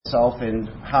myself and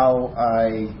how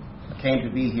I came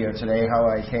to be here today, how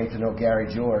I came to know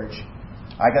Gary George.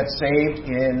 I got saved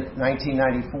in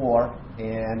 1994.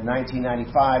 In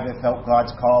 1995, I felt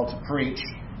God's call to preach.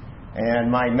 And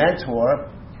my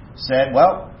mentor said,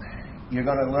 well, you're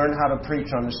going to learn how to preach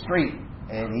on the street.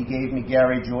 And he gave me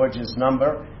Gary George's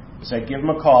number. He said, give him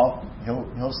a call.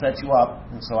 He'll set you up.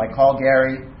 And so I called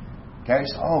Gary. Gary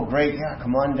said, oh, great, yeah,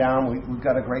 come on down. We've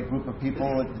got a great group of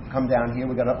people that come down here.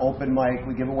 We've got an open mic.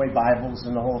 We give away Bibles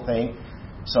and the whole thing.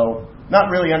 So not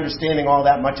really understanding all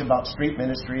that much about street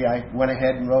ministry, I went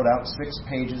ahead and wrote out 6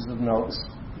 pages of notes.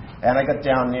 And I got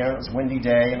down there. It was a windy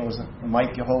day, and it was a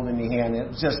mic you hold in your hand.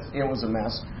 It was a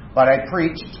mess. But I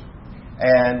preached.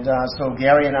 And so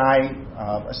Gary and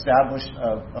I established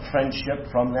a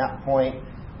friendship from that point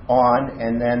on.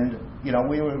 And then,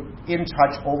 we were in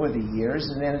touch over the years.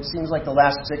 And then it seems like the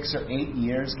last 6 or 8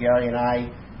 years, Gary and I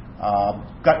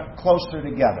got closer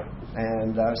together.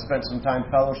 And spent some time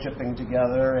fellowshipping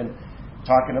together and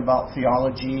talking about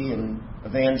theology and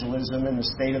evangelism and the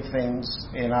state of things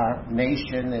in our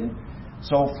nation and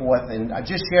so forth. And I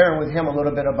just sharing with him a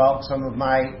little bit about some of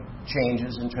my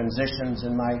changes and transitions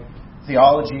in my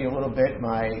theology, a little bit,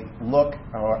 my look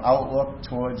or outlook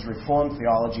towards Reformed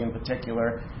theology in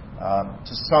particular.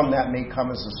 To some that may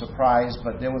come as a surprise,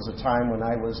 but there was a time when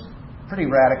I was pretty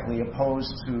radically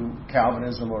opposed to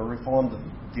Calvinism or Reformed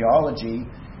theology.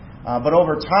 But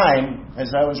over time,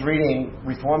 as I was reading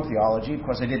Reformed theology, of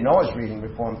course I didn't know I was reading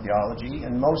Reformed theology,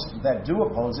 and most that do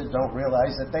oppose it don't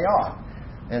realize that they are.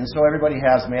 And so everybody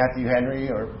has Matthew Henry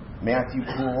or Matthew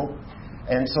Poole.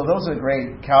 And so those are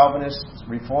great Calvinist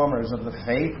reformers of the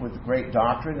faith with great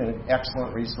doctrine and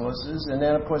excellent resources. And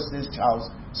then, of course, there's Charles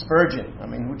Spurgeon. I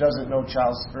mean, who doesn't know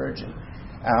Charles Spurgeon?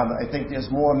 I think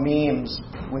there's more memes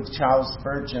with Charles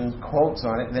Spurgeon quotes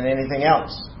on it than anything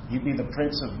else. He'd be the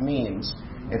prince of memes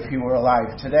if he were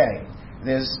alive today.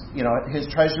 There's, his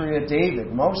Treasury of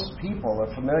David. Most people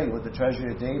are familiar with the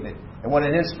Treasury of David and what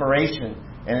an inspiration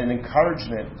and an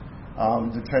encouragement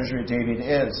the Treasury of David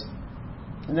is.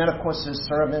 And then, of course, his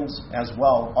sermons as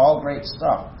well. All great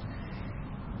stuff.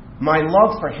 My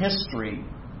love for history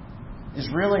is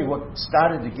really what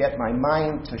started to get my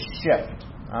mind to shift.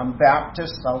 I'm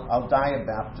Baptist. I'll die a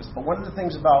Baptist. But one of the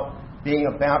things about being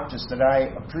a Baptist that I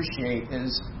appreciate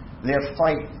is their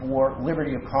fight for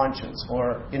liberty of conscience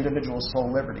or individual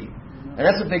soul liberty. And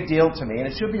that's a big deal to me, and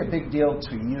it should be a big deal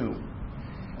to you.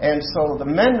 And so the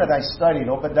men that I studied,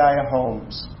 Obadiah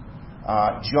Holmes,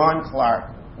 John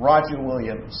Clark, Roger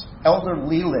Williams, Elder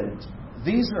Leland,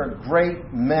 these are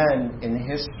great men in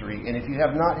history. And if you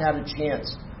have not had a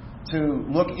chance to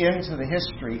look into the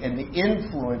history and the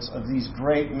influence of these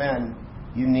great men,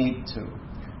 you need to.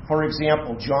 For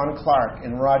example, John Clark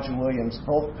and Roger Williams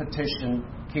both petitioned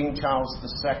King Charles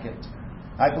II.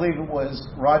 I believe it was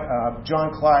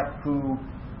John Clark who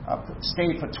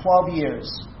stayed for 12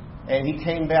 years, and he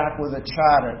came back with a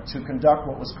charter to conduct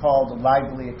what was called a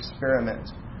lively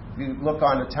experiment. If you look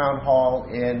on the town hall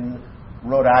in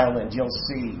Rhode Island, you'll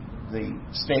see the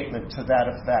statement to that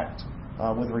effect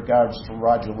with regards to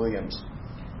Roger Williams.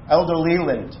 Elder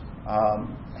Leland,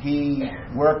 he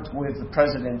worked with the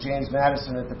President James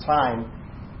Madison at the time,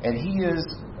 and he is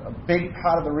a big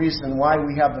part of the reason why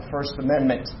we have the First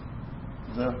Amendment,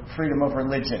 the freedom of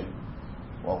religion.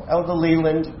 Well, Elder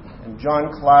Leland and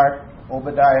John Clark,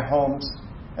 Obadiah Holmes,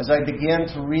 as I began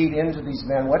to read into these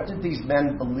men, what did these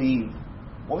men believe?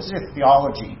 What was their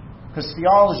theology? Because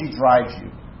theology drives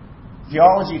you.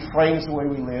 Theology frames the way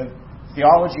we live.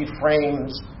 Theology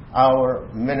frames our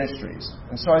ministries.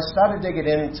 And so I started digging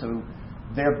into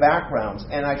their backgrounds,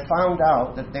 and I found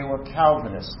out that they were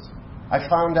Calvinists. I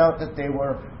found out that they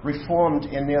were Reformed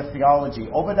in their theology.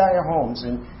 Obadiah Holmes,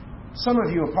 and some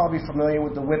of you are probably familiar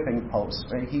with the whipping post.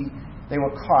 They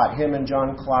were caught, him and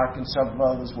John Clark and several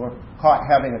others were caught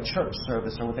having a church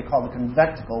service, or what they called a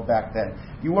conventicle back then.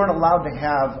 You weren't allowed to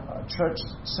have a church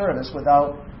service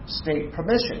without state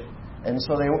permission. And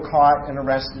so they were caught and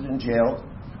arrested and jailed.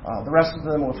 The rest of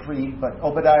them were freed, but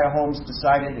Obadiah Holmes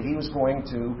decided that he was going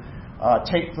to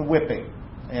take the whipping.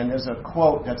 And there's a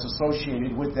quote that's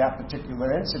associated with that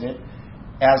particular incident,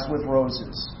 as with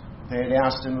roses. They had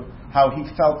asked him how he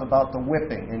felt about the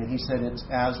whipping, and he said it's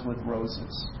as with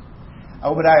roses.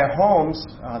 Obadiah Holmes,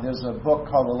 there's a book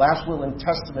called The Last Will and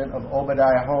Testament of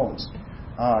Obadiah Holmes.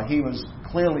 He was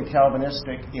clearly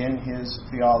Calvinistic in his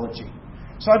theology.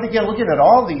 So I began looking at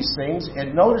all these things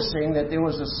and noticing that there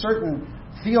was a certain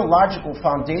theological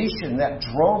foundation that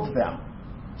drove them.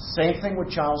 Same thing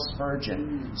with Charles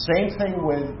Spurgeon. Same thing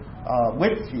with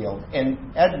Whitefield and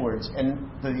Edwards, and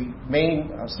the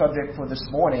main subject for this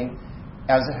morning,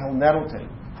 Asahel Nettleton.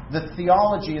 the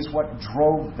theology is what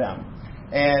drove them.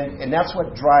 And that's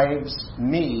what drives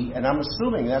me, and I'm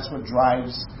assuming that's what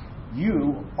drives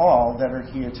you all that are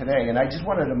here today. And I just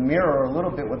wanted to mirror a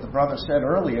little bit what the brother said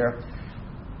earlier.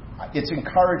 It's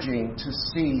encouraging to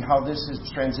see how this has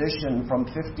transitioned from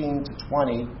 15 to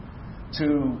 20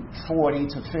 to 40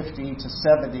 to 50 to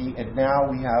 70, and now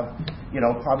we have,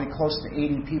 probably close to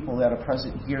 80 people that are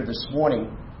present here this morning.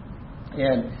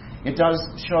 And it does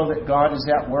show that God is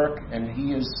at work, and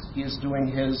He is doing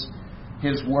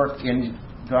His work in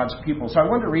God's people. So I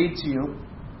want to read to you,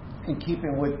 in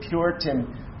keeping with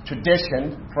Puritan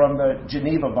tradition, from the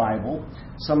Geneva Bible.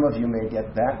 Some of you may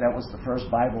get that. That was the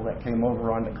first Bible that came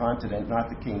over on the continent, not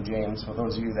the King James, for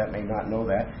those of you that may not know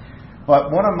that.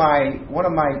 But one of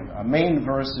my main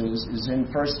verses is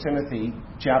in 1 Timothy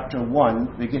chapter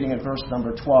 1, beginning at verse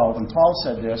number 12. And Paul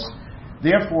said this,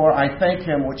 "Therefore I thank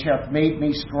Him which hath made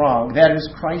me strong, that is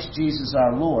Christ Jesus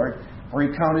our Lord, for He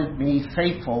counted me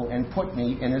faithful and put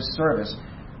me in His service.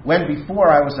 When before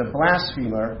I was a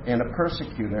blasphemer and a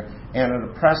persecutor and an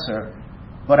oppressor,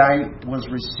 but I was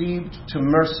received to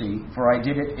mercy, for I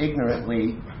did it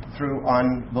ignorantly through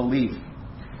unbelief."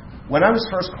 When I was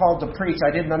first called to preach,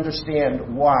 I didn't understand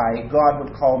why God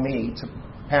would call me to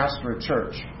pastor a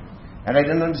church. And I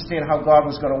didn't understand how God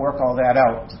was going to work all that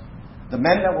out. The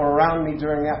men that were around me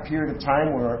during that period of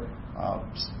time were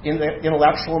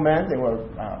intellectual men. They were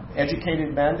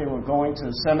educated men. They were going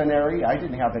to seminary. I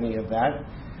didn't have any of that.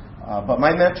 But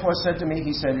my mentor said to me,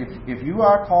 he said, if you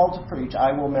are called to preach,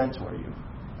 I will mentor you.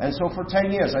 And so for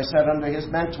 10 years, I sat under his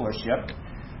mentorship.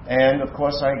 And, of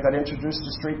course, I got introduced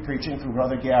to street preaching through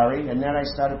Brother Gary. And then I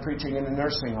started preaching in a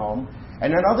nursing home.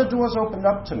 And then other doors opened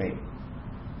up to me.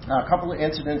 A couple of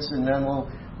incidents, and then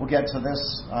we'll get to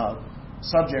this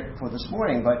subject for this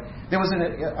morning. But there was an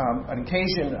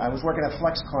occasion, I was working at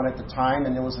FlexCon at the time,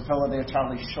 and there was a fellow there,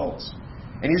 Charlie Schultz.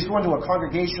 And he was going to a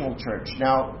congregational church.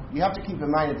 Now, you have to keep in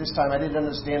mind at this time, I didn't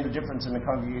understand the difference in the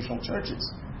congregational churches.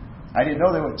 I didn't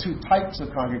know there were two types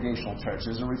of congregational church.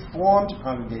 There's a Reformed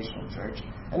congregational church,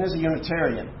 and there's a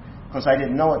Unitarian. Of course, I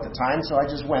didn't know at the time, so I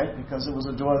just went because it was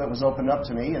a door that was opened up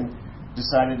to me, and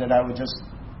decided that I would just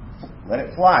let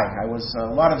it fly. I was a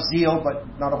lot of zeal,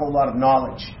 but not a whole lot of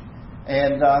knowledge.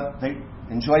 And they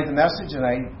enjoyed the message, and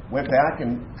I went back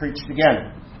and preached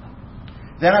again.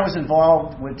 Then I was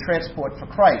involved with Transport for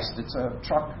Christ. It's a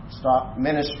truck stop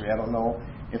ministry. I don't know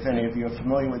if any of you are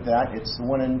familiar with that. It's the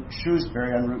one in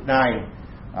Shrewsbury on Route 9.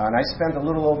 And I spent a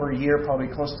little over a year, probably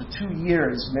close to 2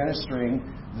 years, ministering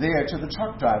there to the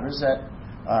truck drivers that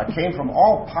came from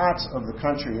all parts of the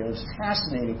country. And it was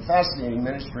fascinating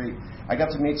ministry. I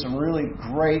got to meet some really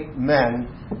great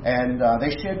men, and they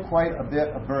shared quite a bit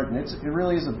of burden. It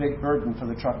really is a big burden for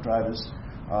the truck drivers.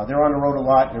 They're on the road a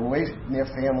lot. They're away from their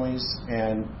families,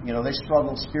 and they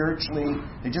struggle spiritually.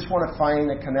 They just want to find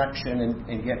the connection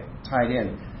and get tied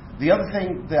in. The other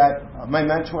thing that my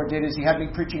mentor did is he had me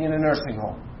preaching in a nursing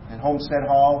home at Homestead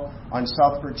Hall on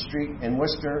Southbridge Street in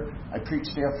Worcester. I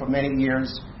preached there for many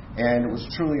years, and it was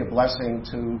truly a blessing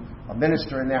to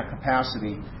minister in that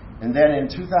capacity. And then in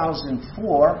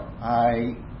 2004,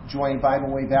 I joined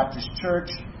Bible Way Baptist Church.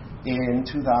 In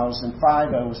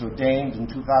 2005, I was ordained. In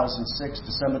 2006,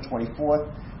 December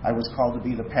 24th, I was called to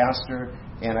be the pastor,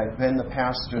 and I've been the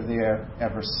pastor there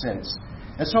ever since.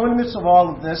 And so in the midst of all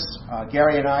of this,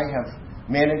 Gary and I have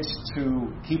managed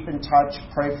to keep in touch,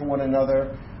 pray for one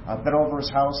another, been over his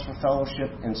house for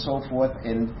fellowship and so forth.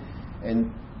 And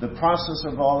the process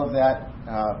of all of that,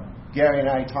 Gary and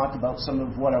I talked about some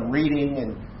of what I'm reading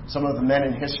and some of the men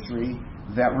in history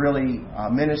that really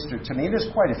ministered to me. There's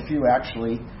quite a few,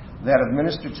 actually, that have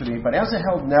ministered to me, but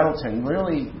Asahel Nettleton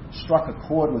really struck a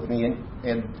chord with me,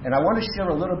 and I want to share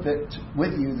a little bit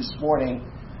with you this morning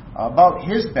about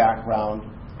his background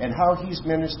and how he's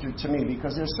ministered to me,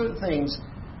 because there's certain things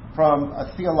from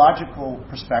a theological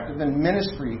perspective and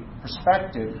ministry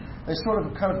perspective, there's sort of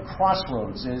a kind of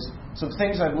crossroads. There's some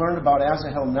things I've learned about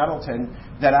Asahel Nettleton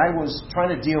that I was trying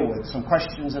to deal with, some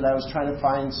questions that I was trying to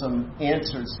find some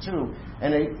answers to,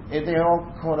 and they all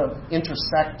kind of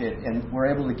intersected and were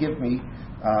able to give me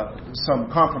some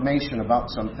confirmation about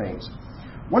some things.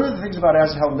 One of the things about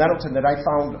Asahel Nettleton that I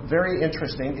found very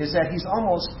interesting is that he's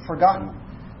almost forgotten.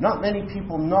 Not many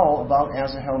people know about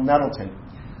Asahel Nettleton.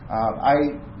 I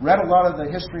read a lot of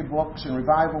the history books and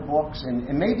revival books,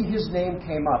 and maybe his name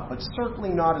came up, but certainly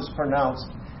not as pronounced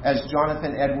as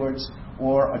Jonathan Edwards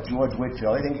or a George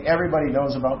Whitefield. I think everybody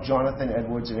knows about Jonathan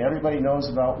Edwards, and everybody knows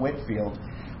about Whitefield.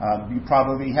 You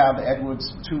probably have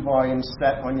Edwards' 2-volume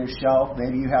set on your shelf.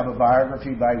 Maybe you have a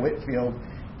biography by Whitefield.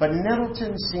 But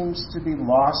Nettleton seems to be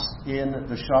lost in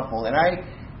the shuffle. And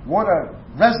want to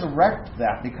resurrect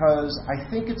that, because I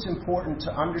think it's important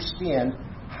to understand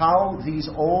how these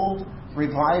old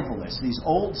revivalists, these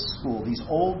old school, these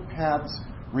old paths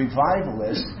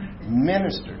revivalists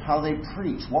ministered, how they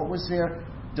preached, what was their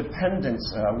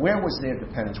dependence, where was their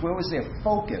dependence, where was their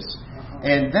focus.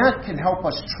 And that can help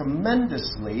us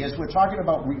tremendously as we're talking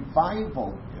about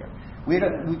revival here. We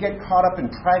get caught up in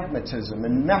pragmatism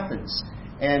and methods,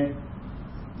 and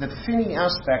the Finney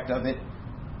aspect of it,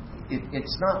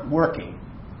 it's not working,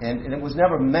 and it was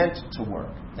never meant to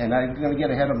work. And I'm going to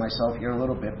get ahead of myself here a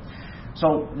little bit.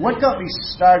 So what got me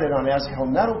started on Asahel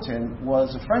Nettleton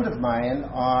was a friend of mine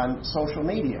on social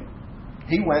media.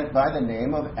 He went by the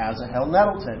name of Asahel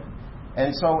Nettleton.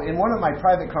 And so in one of my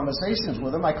private conversations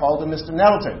with him, I called him Mr.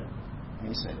 Nettleton. And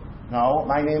he said, "No,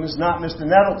 my name is not Mr.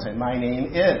 Nettleton. My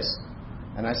name is."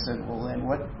 And I said, "Well, then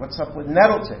what's up with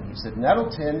Nettleton?" He said,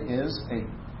 "Nettleton is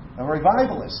a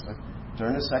revivalist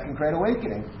during the Second Great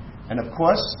Awakening." And of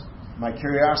course, my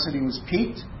curiosity was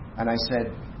piqued, and I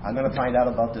said, "I'm going to find out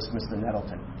about this Mr.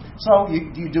 Nettleton." So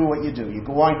you do what you do. You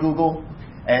go on Google,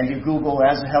 and you Google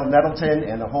Asahel Nettleton,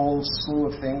 and a whole slew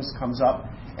of things comes up.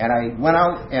 And I went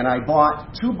out and I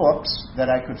bought 2 books that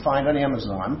I could find on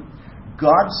Amazon.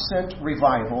 God Sent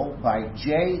Revival by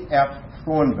J.F.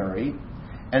 Thornberry,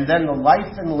 and then The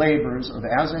Life and Labors of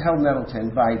Asahel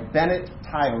Nettleton by Bennett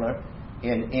Tyler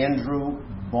and Andrew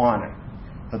Bonner.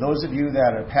 For those of you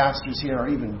that are pastors here, or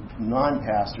even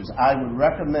non-pastors, I would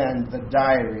recommend The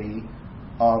Diary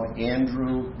of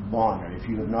Andrew Bonner. If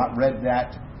you have not read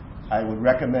that, I would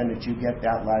recommend that you get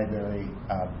that library,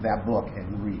 that book,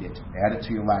 and read it. Add it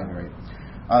to your library.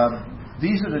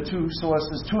 These are the 2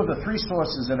 sources, 2 of the 3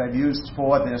 sources that I've used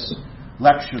for this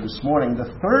lecture this morning.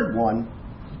 The third one,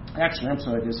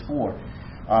 there's 4.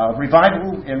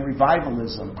 Revival and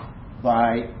Revivalism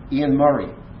by Ian Murray.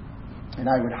 And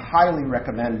I would highly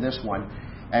recommend this one.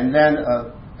 And then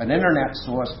an internet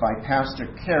source by Pastor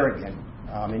Kerrigan.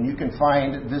 And you can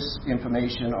find this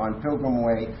information on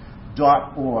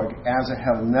pilgrimway.org,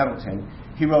 Asahel Nettleton.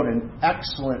 He wrote an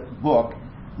excellent book,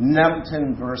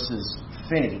 Nettleton versus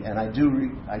Finney. And I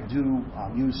do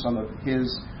use some of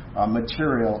his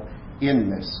material in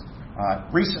this.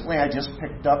 Recently, I just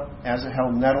picked up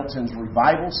Asahel Nettleton's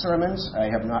revival sermons. I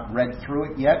have not read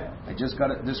through it yet. I just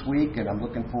got it this week, and I'm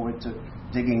looking forward to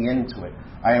digging into it.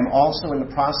 I am also in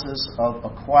the process of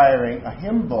acquiring a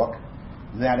hymn book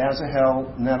that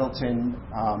Asahel Nettleton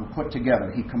put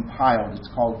together. He compiled. It's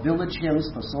called Village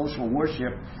Hymns for Social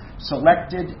Worship,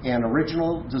 Selected and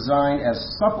Original Design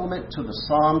as Supplement to the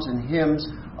Psalms and Hymns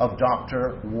of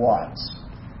Dr. Watts.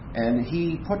 And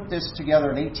he put this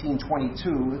together in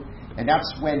 1822, and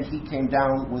that's when he came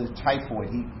down with typhoid.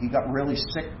 He got really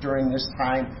sick during this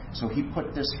time, so he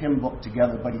put this hymn book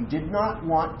together, but he did not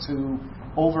want to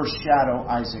overshadow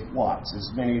Isaac Watts.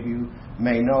 As many of you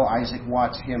may know, Isaac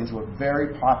Watts' hymns were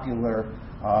very popular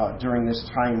during this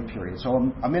time period.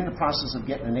 So I'm in the process of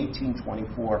getting an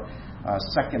 1824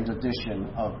 second edition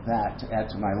of that to add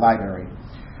to my library.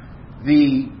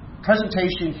 The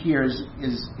presentation here is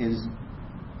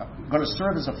going to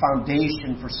serve as a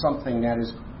foundation for something that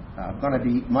is going to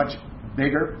be much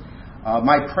bigger.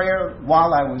 My prayer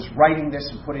while I was writing this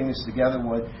and putting this together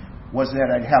was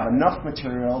that I'd have enough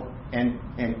material and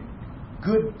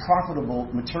good, profitable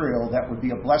material that would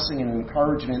be a blessing and an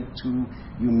encouragement to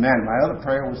you men. My other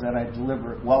prayer was that I'd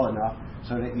deliver it well enough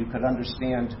so that you could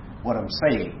understand what I'm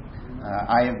saying.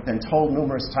 I have been told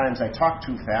numerous times I talk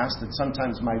too fast, that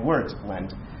sometimes my words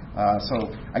blend.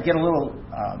 So I get a little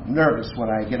nervous when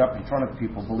I get up in front of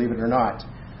people, believe it or not.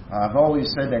 I've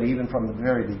always said that even from the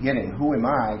very beginning. Who am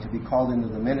I to be called into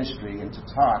the ministry and to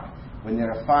talk when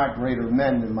there are far greater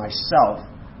men than myself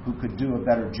who could do a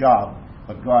better job?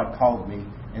 But God called me,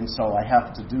 and so I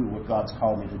have to do what God's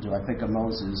called me to do. I think of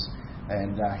Moses,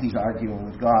 and he's arguing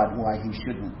with God why he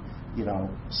shouldn't,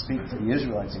 speak to the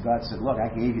Israelites. And God said, "Look, I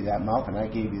gave you that mouth and I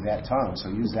gave you that tongue, so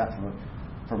use that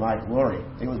for my glory."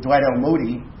 It was Dwight L.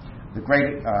 Moody, the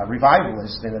great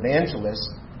revivalist and evangelist.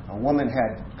 A woman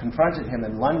had confronted him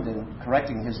in London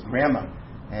correcting his grammar,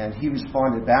 and he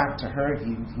responded back to her.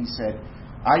 He said,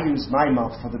 "I use my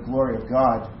mouth for the glory of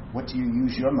God. What do you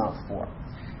use your mouth for?"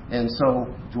 And so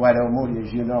Dwight L. Moody,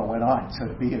 as you know, went on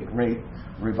to be a great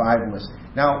revivalist.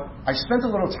 Now, I spent a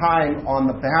little time on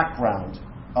the background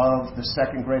of the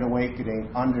Second Great Awakening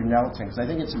under Nettleton, because I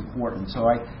think it's important. So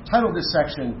I titled this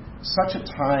section, Such a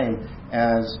Time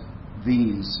as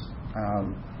These.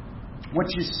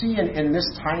 What you see in this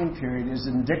time period is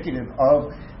indicative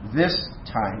of this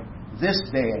time. this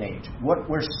day and age, what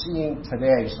we're seeing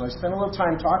today. So I spent a little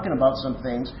time talking about some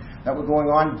things that were going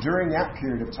on during that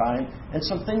period of time and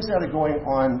some things that are going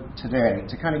on today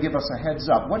to kind of give us a heads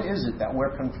up. What is it that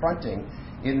we're confronting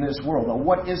in this world? Or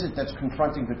what is it that's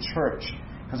confronting the church?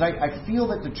 Because I feel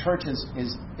that the church is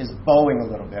bowing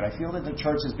a little bit. I feel that the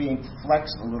church is being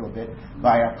flexed a little bit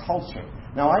by our culture.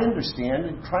 Now, I understand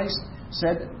that Christ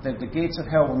said that the gates of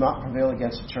hell will not prevail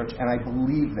against the church, and I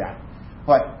believe that.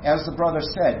 But as the brother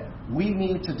said, we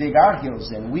need to dig our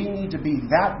heels in. We need to be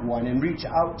that one and reach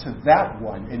out to that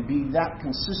one and be that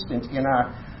consistent in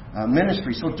our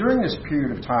ministry. So during this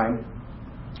period of time,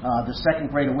 the Second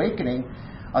Great Awakening,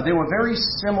 there were very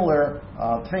similar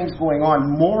things going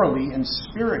on morally and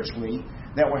spiritually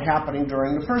that were happening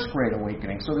during the First Great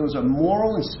Awakening. So there was a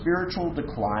moral and spiritual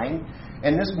decline,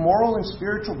 and this moral and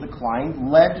spiritual decline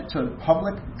led to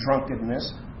public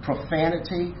drunkenness,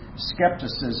 profanity,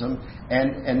 skepticism,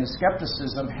 and the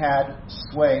skepticism had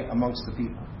sway amongst the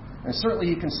people. And certainly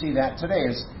you can see that today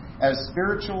as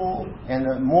spiritual and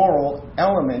a moral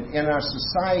element in our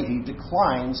society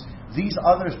declines, these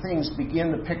other things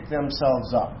begin to pick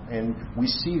themselves up. And we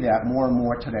see that more and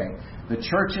more today. The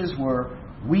churches were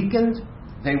weakened.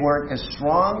 They weren't as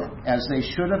strong as they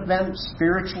should have been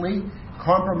spiritually.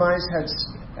 Compromise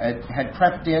had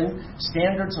crept in.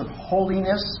 Standards of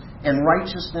holiness and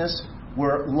righteousness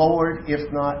were lowered,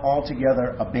 if not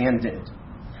altogether abandoned.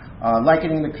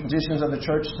 Likening the conditions of the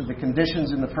church to the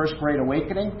conditions in the First Great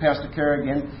Awakening, Pastor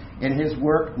Kerrigan, in his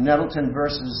work, Nettleton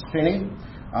versus Finney,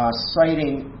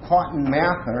 citing Cotton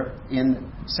Mather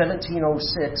in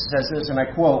 1706, says this, and I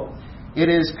quote, "It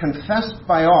is confessed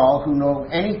by all who know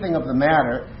anything of the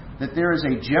matter that there is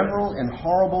a general and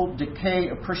horrible decay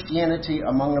of Christianity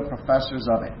among the professors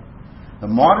of it. The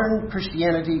modern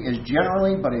Christianity is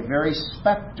generally but a very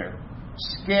spectre,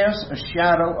 scarce a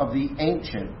shadow of the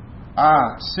ancient.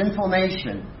 Ah, sinful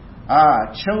nation!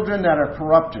 Ah, children that are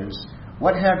corrupters!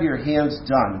 What have your hands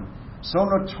done? So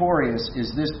notorious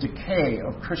is this decay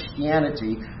of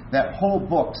Christianity that whole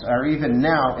books are even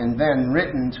now and then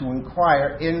written to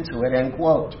inquire into it," end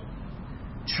quote.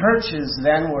 Churches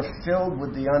then were filled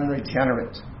with the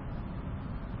unregenerate.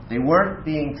 They weren't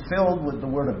being filled with the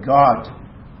Word of God.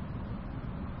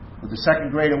 With the Second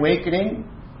Great Awakening,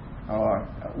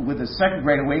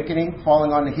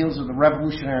 falling on the heels of the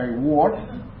Revolutionary War,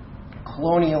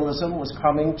 colonialism was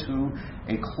coming to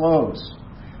a close.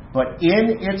 But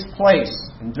in its place,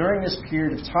 and during this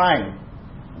period of time,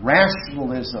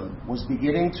 rationalism was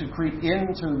beginning to creep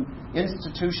into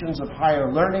institutions of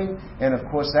higher learning, and of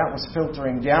course that was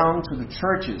filtering down to the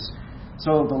churches.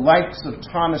 So the likes of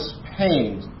Thomas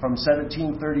Paine from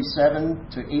 1737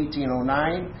 to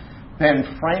 1809, Ben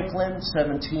Franklin,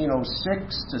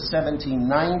 1706 to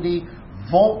 1790,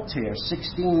 Voltaire,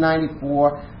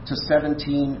 1694 to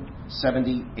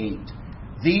 1778.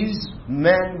 These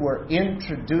men were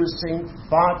introducing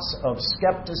thoughts of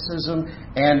skepticism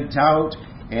and doubt,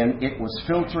 and it was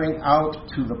filtering out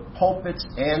to the pulpits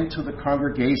and to the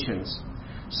congregations.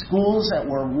 Schools that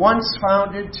were once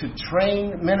founded to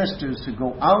train ministers to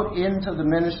go out into the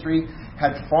ministry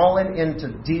had fallen into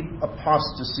deep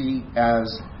apostasy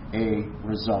as a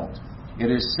result.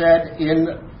 It is said in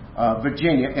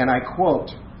Virginia, and I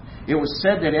quote, "It was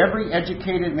said that every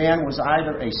educated man was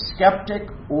either a skeptic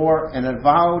or an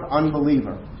avowed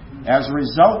unbeliever. As a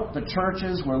result, the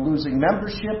churches were losing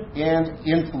membership and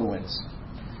influence."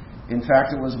 In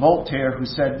fact, it was Voltaire who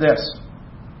said this,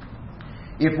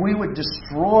 "If we would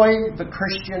destroy the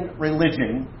Christian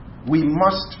religion, we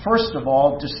must first of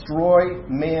all destroy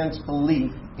man's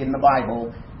belief in the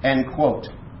Bible," end quote.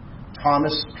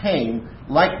 Thomas Paine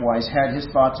likewise had his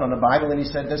thoughts on the Bible, and he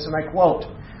said this, and I quote,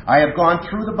 "I have gone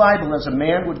through the Bible as a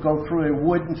man would go through a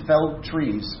wood and felled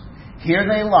trees. Here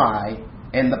they lie,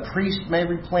 and the priest may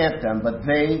replant them, but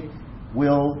they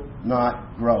will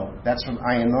not grow." That's from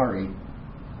Ionari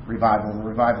Revival and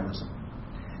Revivalism.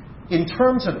 In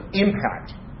terms of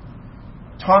impact,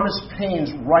 Thomas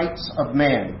Paine's Rights of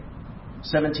Man,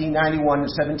 1791 to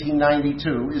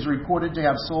 1792, is reported to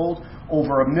have sold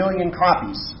over 1 million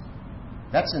copies.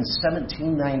 That's in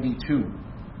 1792.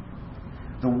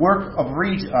 The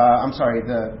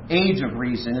Age of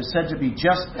Reason is said to be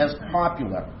just as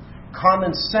popular.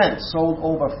 Common Sense sold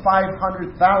over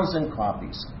 500,000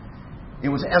 copies. It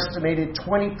was estimated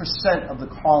 20% of the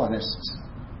colonists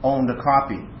owned a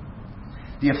copy.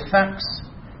 The effects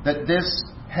that this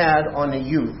had on the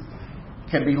youth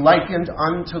can be likened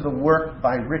unto the work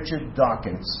by Richard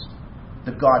Dawkins,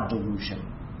 The God Delusion.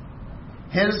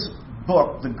 His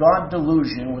book, The God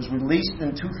Delusion, was released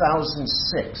in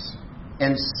 2006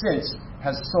 and since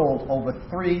has sold over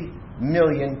 3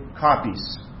 million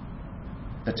copies.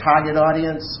 The target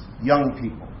audience, young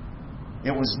people.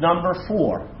 It was number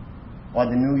 4 on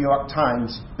the New York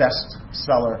Times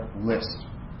bestseller list.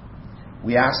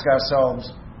 We ask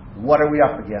ourselves, what are we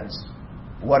up against?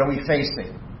 What are we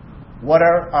facing? What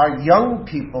are our young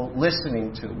people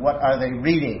listening to? What are they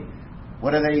reading?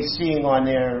 What are they seeing on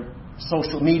their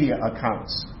social media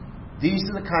accounts? These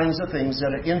are the kinds of things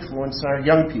that are influencing our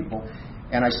young people.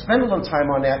 And I spend a little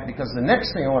time on that because the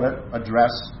next thing I want to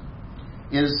address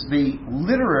is the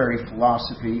literary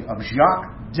philosophy of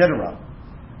Jacques Diderot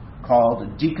called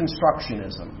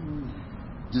deconstructionism.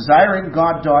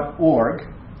 DesiringGod.org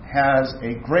has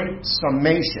a great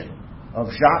summation of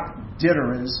Jacques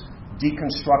Diderot's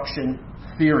deconstruction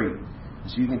theory.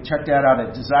 So you can check that out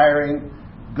at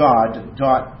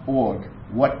DesiringGod.org.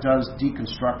 What does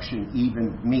deconstruction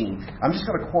even mean? I'm just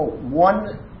going to quote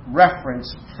one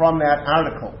reference from that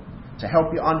article to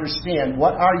help you understand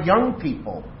what our young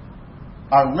people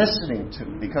are listening to.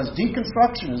 Because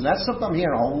deconstruction is, that's something I'm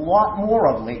hearing a lot more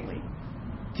of lately.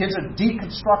 Kids are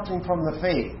deconstructing from the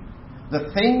faith.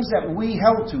 The things that we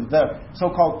held to, the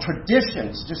so-called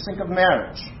traditions, just think of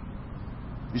marriage.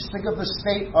 Just think of the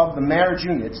state of the marriage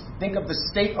units. Think of the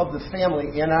state of the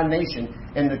family in our nation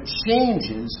and the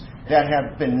changes that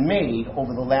have been made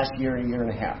over the last year and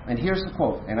a half. And here's the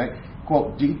quote, and I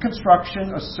quote,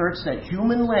 "Deconstruction asserts that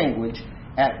human language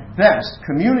at best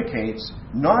communicates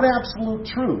not absolute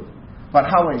truth, but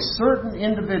how a certain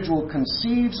individual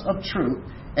conceives of truth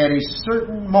at a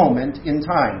certain moment in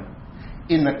time,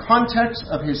 in the context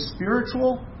of his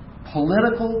spiritual,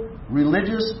 political,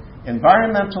 religious,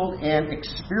 environmental, and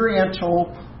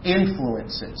experiential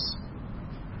influences."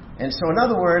 And so, in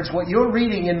other words, what you're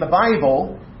reading in the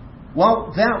Bible,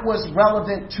 well, that was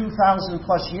relevant 2,000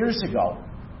 plus years ago.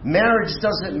 Marriage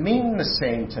doesn't mean the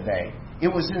same today.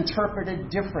 It was interpreted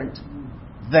different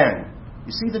then.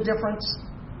 You see the difference?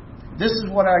 This is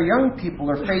what our young people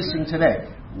are facing today.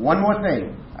 One more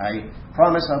thing. I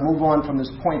promise I'll move on from this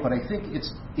point, but I think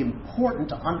it's important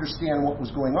to understand what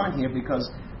was going on here,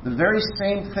 because the very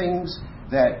same things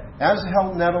that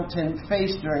Asahel Nettleton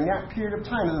faced during that period of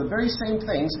time are the very same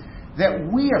things that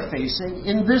we are facing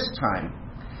in this time.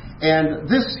 And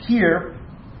this here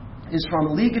is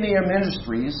from Ligonier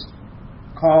Ministries,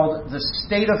 called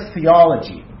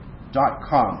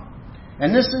thestateoftheology.com.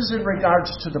 And this is in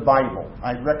regards to the Bible.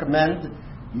 I recommend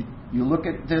you look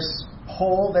at this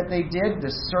poll that they did,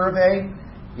 this survey.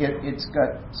 It's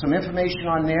got some information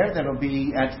on there that'll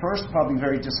be, at first, probably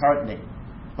very disheartening.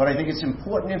 But I think it's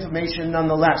important information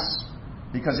nonetheless,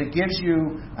 because it gives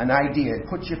you an idea. It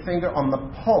puts your finger on the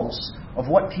pulse of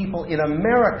what people in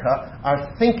America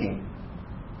are thinking.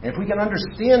 And if we can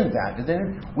understand that,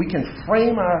 then we can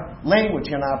frame our language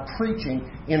and our preaching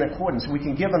in accordance. We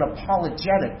can give an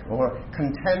apologetic or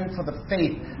contend for the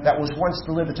faith that was once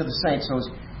delivered to the saints. So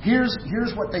here's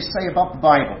what they say about the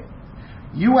Bible.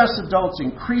 U.S. adults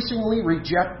increasingly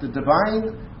reject the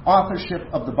divine authorship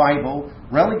of the Bible,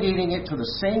 relegating it to the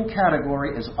same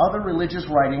category as other religious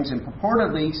writings and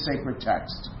purportedly sacred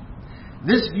texts.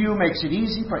 This view makes it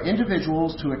easy for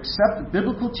individuals to accept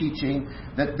biblical teaching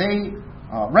that they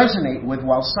resonate with,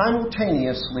 while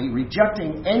simultaneously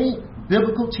rejecting any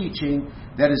biblical teaching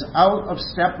that is out of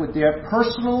step with their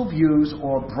personal views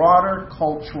or broader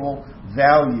cultural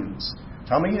values.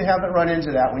 Tell me you haven't run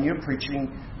into that when you're preaching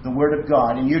the Word of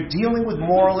God and you're dealing with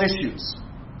moral issues,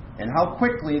 and how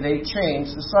quickly they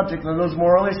change the subject of those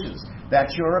moral issues.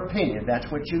 That's your opinion. That's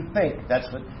what you think.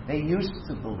 That's what they used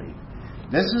to believe.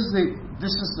 This is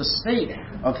the state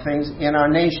of things in our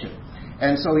nation.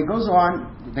 And so he goes on,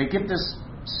 they give this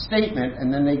statement,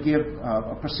 and then they give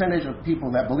a percentage of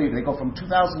people that believe. They go from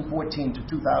 2014 to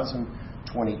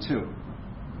 2022.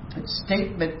 It's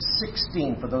statement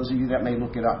 16 for those of you that may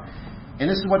look it up. And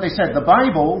this is what they said. The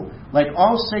Bible, like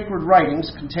all sacred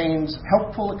writings, contains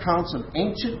helpful accounts of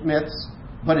ancient myths,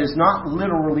 but is not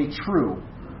literally true.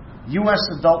 U.S.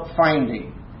 adult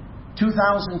finding.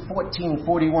 2014,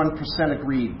 41%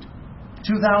 agreed.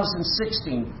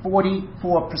 2016,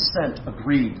 44%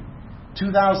 agreed.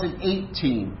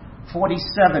 2018,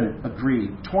 47%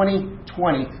 agreed.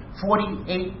 2020,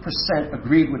 48%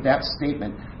 agreed with that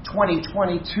statement.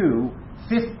 2022,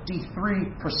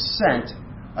 53%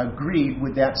 agreed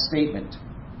with that statement.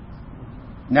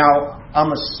 Now,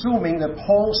 I'm assuming the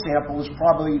poll sample is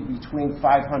probably between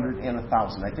 500 and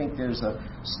 1,000. I think there's a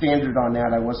standard on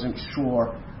that. I wasn't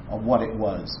sure of what it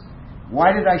was.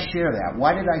 Why did I share that?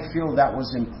 Why did I feel that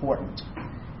was important?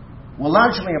 Well,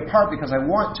 largely in part because I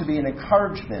want to be an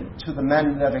encouragement to the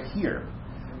men that are here,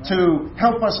 to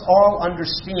help us all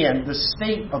understand the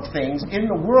state of things in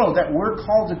the world that we're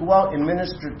called to go out and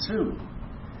minister to.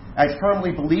 I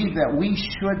firmly believe that we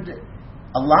should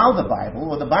allow the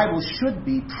Bible, or the Bible should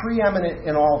be preeminent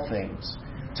in all things,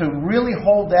 to really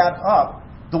hold that up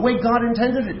the way God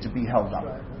intended it to be held up.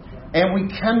 And we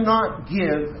cannot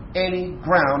give any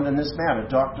ground in this matter.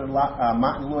 Dr.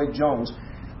 Martin Lloyd-Jones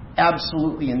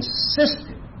absolutely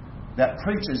insisted that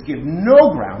preachers give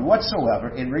no ground whatsoever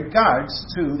in regards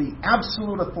to the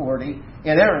absolute authority,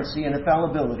 inerrancy, and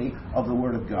infallibility of the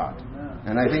Word of God.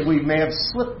 And I think we may have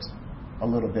slipped a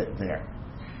little bit there.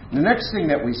 The next thing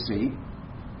that we see,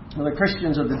 the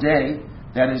Christians of the day,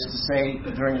 that is to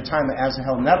say, during the time of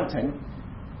Asahel Nettleton,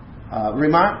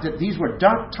 remarked that these were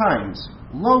dark times,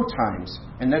 low times,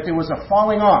 and that there was a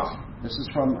falling off. This is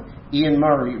from Ian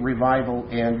Murray, Revival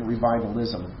and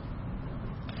Revivalism.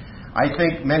 I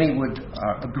think many would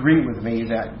agree with me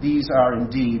that these are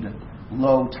indeed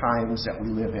low times that we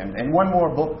live in. And one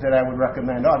more book that I would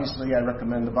recommend, obviously I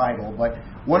recommend the Bible, but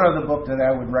one other book that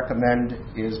I would recommend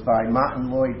is by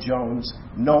Martin Lloyd-Jones,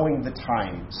 Knowing the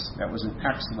Times. That was an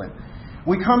excellent.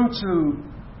 We come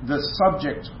to the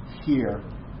subject here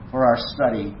for our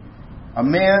study, a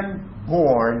man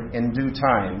born in due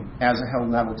time, Asahel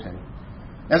Nettleton.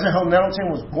 Asahel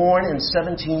Nettleton was born in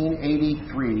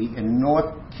 1783 in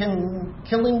North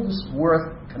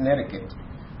Killingsworth, Connecticut.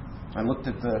 I looked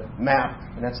at the map,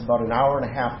 and that's about an hour and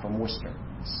a half from Worcester.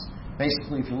 It's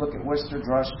basically, if you look at Worcester,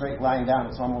 draw a straight line down,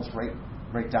 it's almost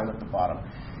right down at the bottom.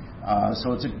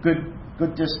 So it's a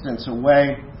good distance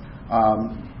away.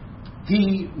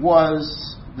 He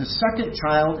was the second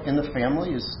child in the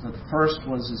family. The first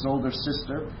was his older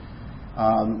sister.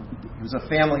 It was a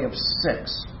family of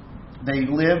 6. They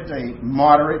lived a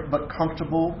moderate but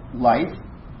comfortable life.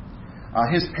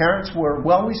 His parents were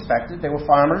well respected. They were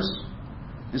farmers.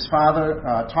 His father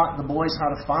taught the boys how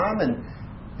to farm, and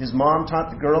his mom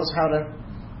taught the girls how to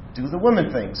do the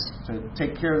women things, to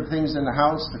take care of the things in the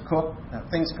house, to cook,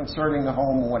 things concerning the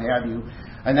home, what have you.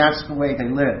 And that's the way they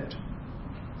lived.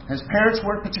 His parents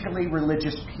weren't particularly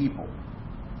religious people,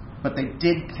 but they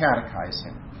did catechize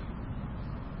him.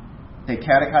 They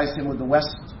catechized him with the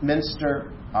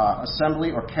Westminster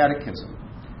Assembly or Catechism.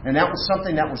 And that was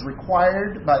something that was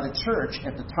required by the church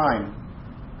at the time.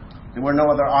 There were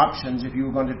no other options. If you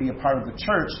were going to be a part of the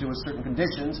church, there were certain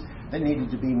conditions that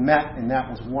needed to be met, and that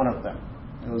was one of them.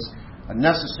 It was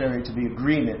necessary to be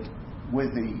agreement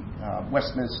with the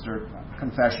Westminster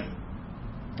Confession.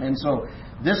 And so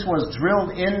this was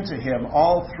drilled into him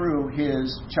all through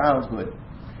his childhood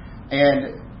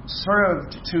and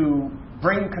served to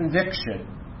bring conviction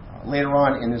later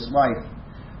on in his life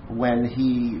when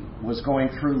he was going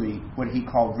through what he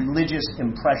called religious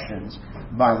impressions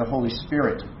by the Holy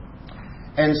Spirit.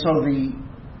 And so he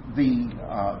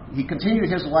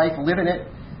continued his life living it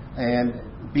and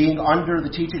being under the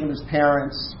teaching of his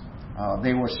parents.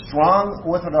 They were strong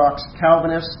Orthodox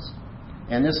Calvinists,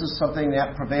 and this is something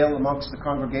that prevailed amongst the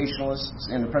Congregationalists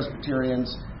and the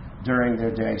Presbyterians during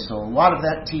their day. So a lot of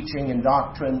that teaching and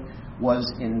doctrine was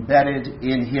embedded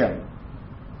in him.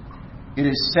 It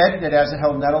is said that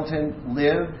Asahel Nettleton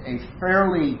lived a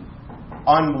fairly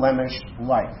unblemished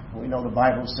life. We know the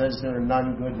Bible says there are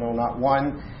none good, no, not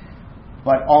one.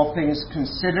 But all things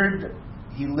considered,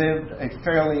 he lived a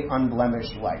fairly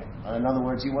unblemished life. In other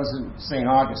words, he wasn't St.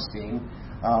 Augustine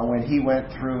when he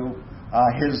went through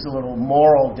his little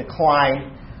moral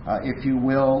decline, if you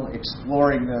will,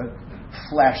 exploring the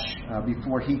flesh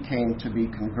before he came to be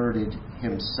converted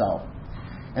himself.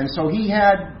 And so he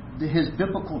had his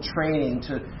biblical training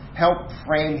to help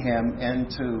frame him and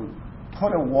to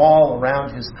put a wall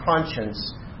around his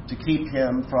conscience to keep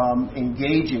him from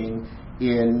engaging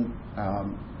in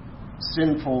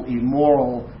sinful,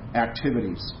 immoral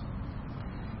activities.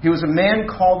 He was a man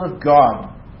called of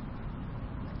God.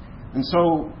 And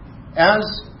so as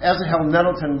Asahel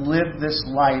Nettleton lived this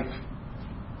life,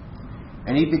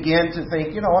 and he began to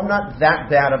think, I'm not that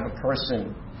bad of a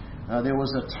person. There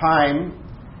was a time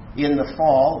in the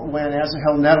fall when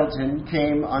Asahel Nettleton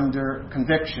came under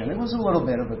conviction. It was a little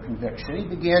bit of a conviction. He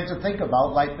began to think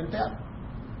about life and death.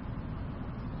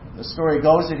 The story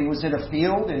goes that he was in a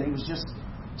field and he was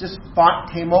just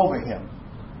thought came over him.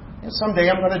 Someday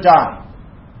I'm going to die.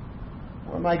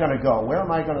 Where am I going to go? Where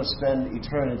am I going to spend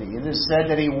eternity? It is said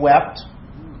that he wept,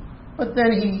 but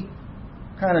then he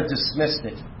kind of dismissed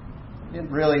it. He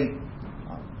didn't really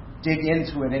dig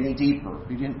into it any deeper.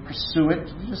 He didn't pursue it.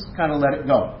 He just kind of let it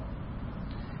go.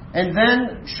 And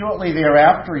then, shortly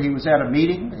thereafter, he was at a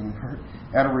meeting,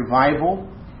 at a revival,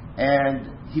 and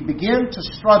he began to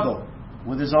struggle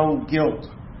with his own guilt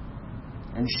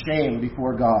and shame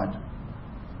before God.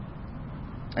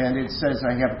 And it says,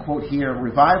 I have a quote here,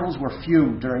 revivals were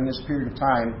few during this period of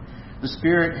time. The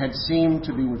Spirit had seemed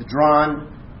to be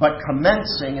withdrawn. But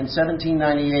commencing in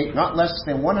 1798, not less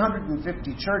than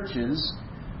 150 churches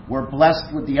were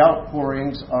blessed with the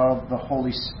outpourings of the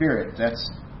Holy Spirit. That's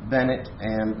Bennett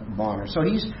and Bonner. So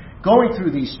he's going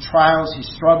through these trials.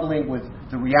 He's struggling with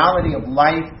the reality of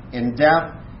life and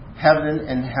death, heaven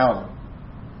and hell.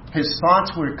 His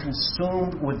thoughts were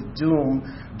consumed with doom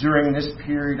during this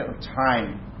period of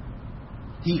time.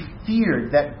 He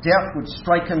feared that death would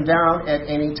strike him down at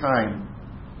any time.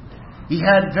 He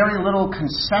had very little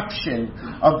conception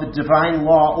of the divine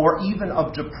law or even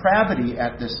of depravity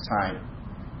at this time.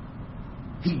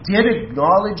 He did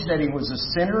acknowledge that he was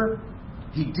a sinner.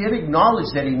 He did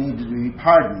acknowledge that he needed to be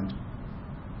pardoned.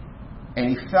 And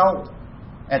he felt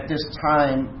at this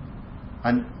time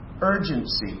an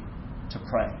urgency to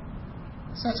pray.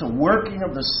 So that's a working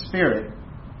of the Spirit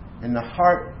in the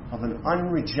heart of an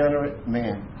unregenerate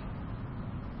man.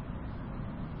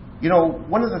 You know,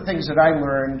 one of the things that I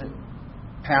learned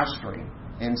pastoring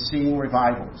and seeing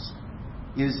revivals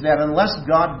is that unless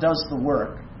God does the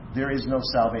work, there is no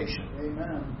salvation.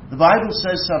 Amen. The Bible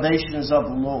says salvation is of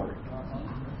the Lord.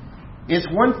 It's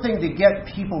one thing to get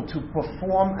people to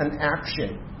perform an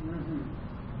action,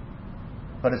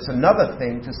 but it's another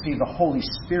thing to see the Holy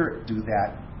Spirit do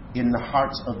that in the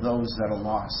hearts of those that are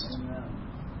lost. Amen.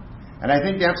 And I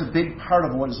think that's a big part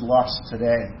of what is lost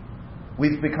today.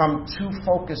 We've become too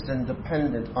focused and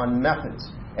dependent on methods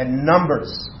and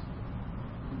numbers.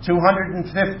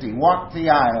 250 walked the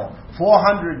aisle,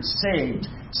 400 saved,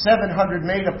 700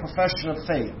 made a profession of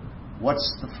faith.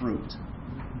 What's the fruit?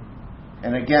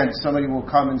 And again, somebody will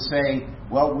come and say,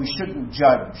 well, we shouldn't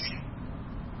judge.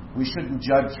 We shouldn't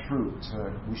judge fruit.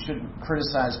 Or we shouldn't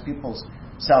criticize people's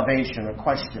salvation or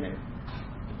question it.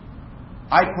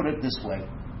 I put it this way.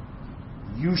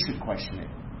 You should question it.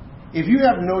 If you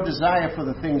have no desire for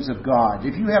the things of God,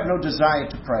 if you have no desire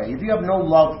to pray, if you have no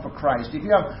love for Christ, if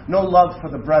you have no love for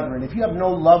the brethren, if you have no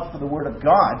love for the Word of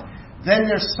God, then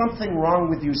there's something wrong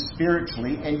with you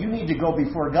spiritually, and you need to go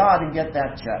before God and get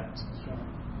that checked.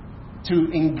 To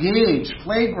engage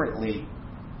flagrantly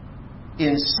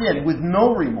in sin with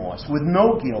no remorse, with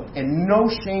no guilt, and no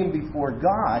shame before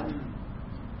God,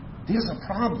 there's a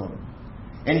problem.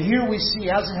 And here we see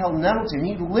Asahel Nettleton.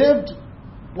 He lived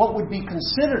what would be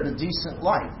considered a decent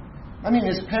life. I mean,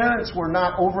 his parents were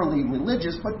not overly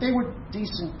religious, but they were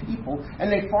decent people,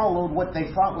 and they followed what they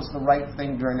thought was the right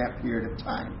thing during that period of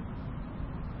time.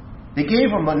 They gave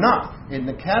him enough in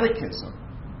the catechism.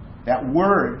 That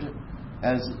word,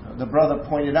 as the brother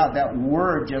pointed out, that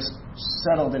word just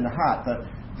settled in the heart.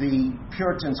 The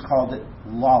Puritans called it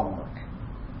law work.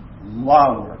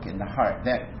 Law work in the heart.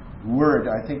 That word,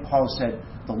 I think Paul said,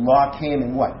 the law came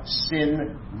and what?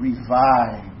 Sin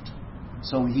revived.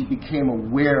 So he became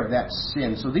aware of that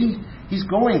sin. So he's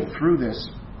going through this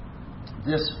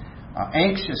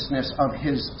anxiousness of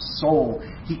his soul.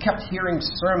 He kept hearing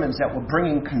sermons that were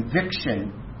bringing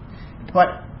conviction. But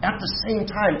at the same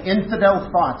time,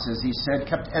 infidel thoughts, as he said,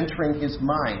 kept entering his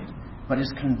mind. But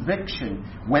his conviction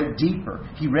went deeper.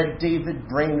 He read David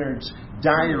Brainerd's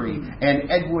diary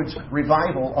and Edwards'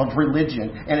 revival of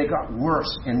religion, and it got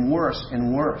worse and worse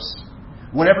and worse.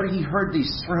 Whenever he heard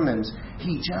these sermons,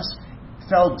 he just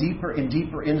fell deeper and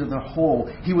deeper into the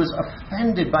hole. He was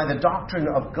offended by the doctrine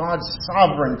of God's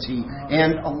sovereignty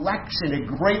and election. It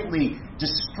greatly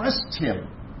distressed him.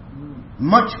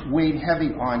 Much weighed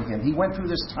heavy on him. He went through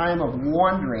this time of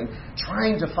wandering,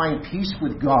 trying to find peace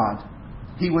with God.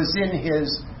 He was in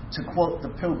his, to quote the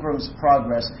Pilgrim's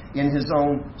Progress, in his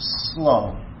own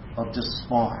slough of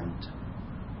despond.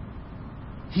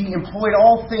 He employed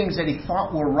all things that he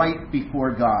thought were right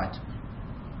before God,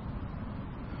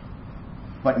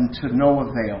 but to no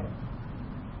avail.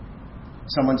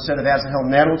 Someone said of Asahel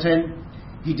Nettleton,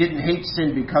 he didn't hate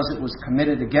sin because it was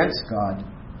committed against God,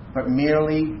 but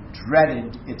merely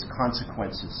dreaded its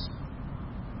consequences.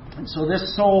 And so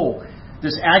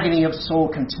this agony of soul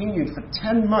continued for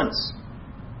 10 months,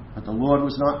 but the Lord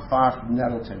was not far from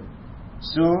Nettleton.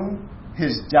 Soon,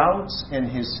 his doubts and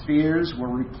his fears were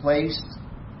replaced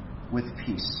with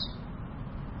peace.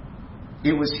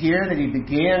 It was here that he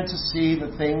began to see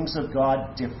the things of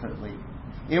God differently.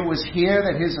 It was here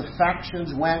that his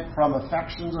affections went from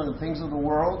affections on the things of the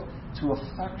world to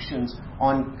affections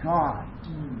on God.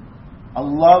 A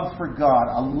love for God,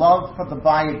 a love for the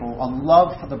Bible, a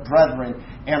love for the brethren,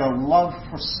 and a love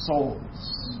for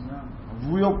souls.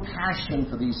 A real passion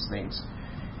for these things.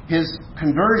 His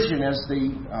conversion, as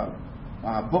the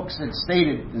books had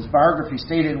stated, his biography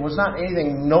stated, was not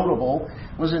anything notable,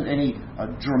 wasn't any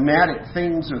dramatic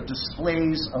things or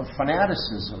displays of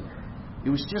fanaticism. It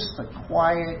was just a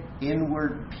quiet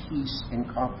inward peace and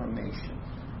confirmation.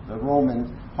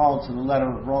 Paul to the letter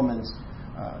of Romans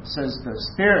says, the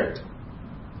Spirit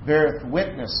beareth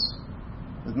witness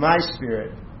with my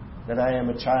spirit that I am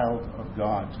a child of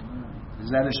God.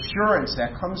 There's that assurance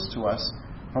that comes to us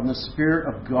from the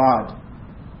Spirit of God.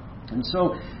 And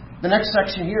so the next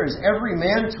section here is every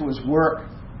man to his work.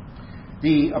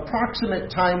 The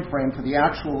approximate time frame for the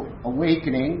actual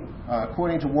awakening,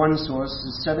 according to one source,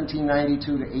 is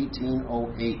 1792 to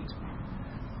 1808.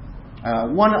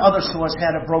 One other source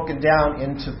had it broken down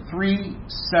into 3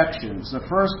 sections. The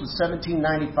first was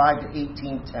 1795 to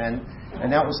 1810,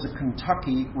 and that was the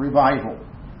Kentucky Revival.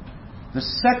 The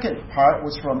second part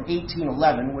was from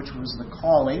 1811, which was the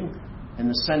calling and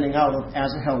the sending out of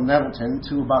Asahel Nettleton,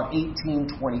 to about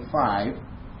 1825.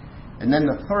 And then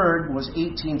the third was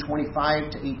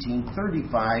 1825 to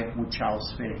 1835 with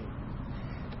Charles Finney.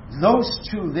 Those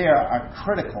 2 there are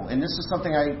critical, and this is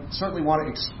something I certainly want to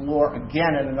explore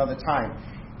again at another time.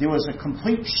 There was a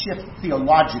complete shift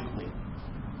theologically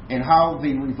in how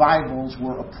the revivals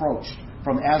were approached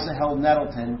from Asahel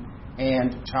Nettleton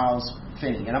and Charles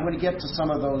Finney. And I'm going to get to some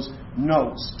of those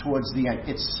notes towards the end.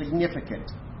 It's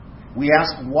significant. We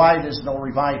ask why there's no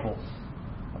revival.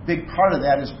 A big part of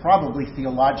that is probably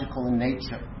theological in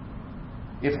nature.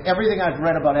 If everything I've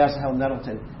read about Asahel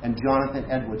Nettleton and Jonathan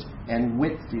Edwards and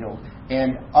Whitefield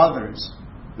and others,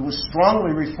 it was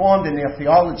strongly reformed in their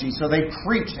theology, so they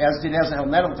preached, as did Asahel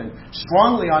Nettleton,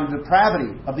 strongly on the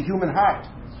depravity of the human heart.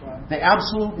 Right. The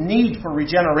absolute need for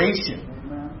regeneration.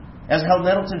 Asahel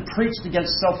Nettleton preached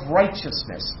against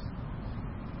self-righteousness.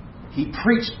 He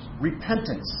preached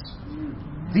repentance.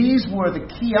 These were the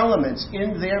key elements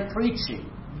in their preaching.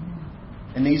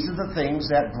 And these are the things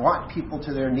that brought people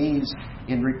to their knees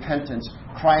in repentance,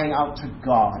 crying out to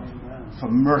God for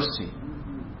mercy.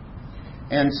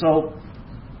 And so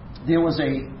there was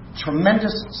a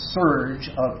tremendous surge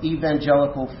of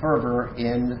evangelical fervor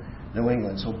in New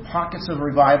England. So pockets of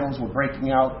revivals were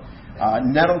breaking out.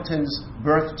 Nettleton's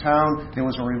birth town, there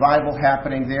was a revival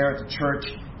happening there at the church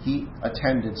he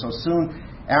attended. So soon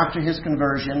after his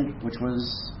conversion, which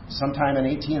was sometime in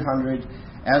 1800,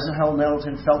 Asahel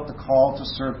Nettleton felt the call to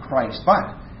serve Christ.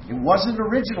 But it wasn't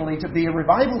originally to be a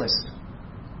revivalist.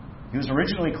 He was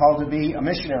originally called to be a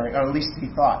missionary, or at least he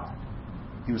thought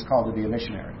he was called to be a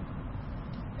missionary.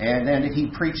 And then he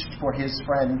preached for his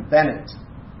friend Bennett,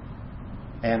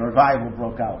 and revival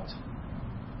broke out.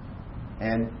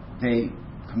 And they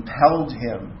compelled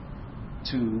him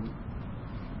to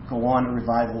go on a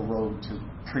revival road to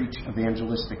preach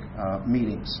evangelistic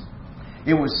meetings.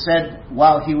 It was said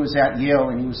while he was at Yale,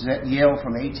 and he was at Yale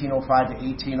from 1805 to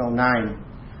 1809,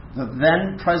 the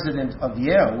then president of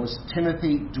Yale was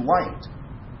Timothy Dwight.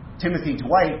 Timothy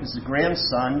Dwight is the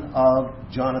grandson of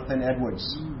Jonathan Edwards.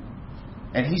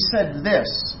 And he said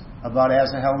this about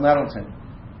Asahel Nettleton: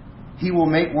 he will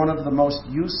make one of the most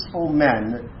useful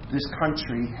men this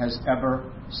country has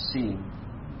ever seen.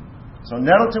 So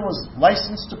Nettleton was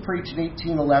licensed to preach in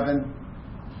 1811.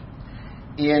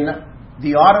 In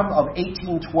the autumn of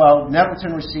 1812,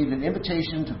 Nettleton received an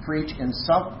invitation to preach in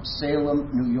South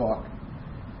Salem, New York.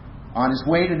 On his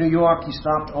way to New York, he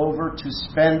stopped over to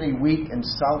spend a week in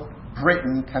South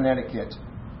Britain, Connecticut,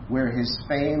 where his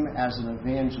fame as an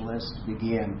evangelist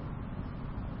began.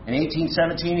 In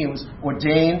 1817, he was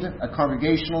ordained a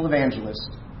congregational evangelist.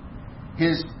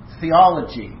 His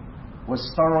theology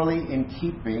was thoroughly in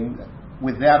keeping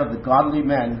with that of the godly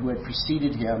men who had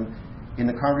preceded him in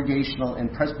the Congregational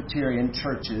and Presbyterian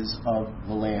churches of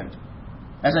the land.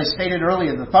 As I stated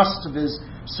earlier, the thrust of his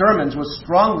sermons was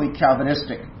strongly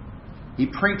Calvinistic. He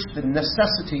preached the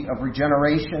necessity of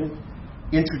regeneration,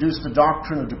 introduced the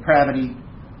doctrine of depravity.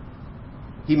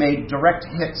 He made direct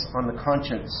hits on the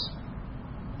conscience.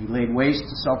 He laid waste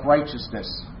to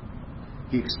self-righteousness.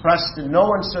 He expressed in no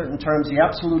uncertain terms the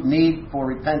absolute need for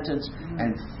repentance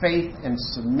and faith and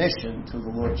submission to the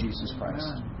Lord Jesus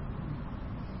Christ.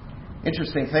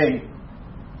 Interesting thing,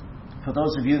 for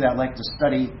those of you that like to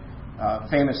study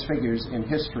famous figures in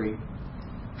history,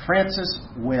 Francis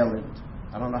Wayland.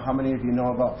 I don't know how many of you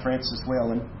know about Francis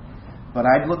Wayland, but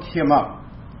I'd look him up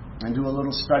and do a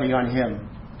little study on him.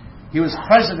 He was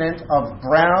president of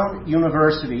Brown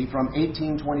University from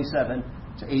 1827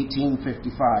 to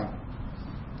 1855.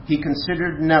 He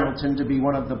considered Nettleton to be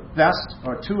one of the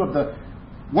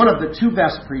two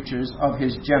best preachers of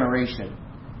his generation.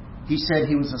 He said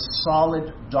he was a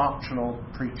solid doctrinal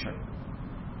preacher.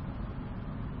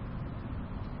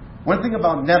 One thing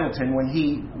about Nettleton, when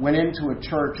he went into a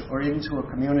church or into a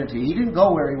community, he didn't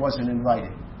go where he wasn't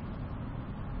invited.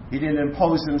 He didn't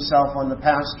impose himself on the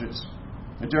pastors.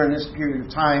 But during this period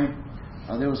of time,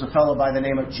 there was a fellow by the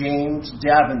name of James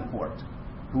Davenport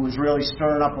who was really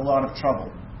stirring up a lot of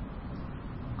trouble,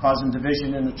 causing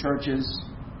division in the churches,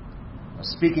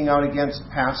 speaking out against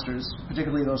pastors,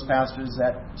 particularly those pastors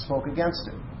that spoke against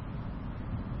him.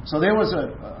 So there was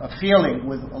a feeling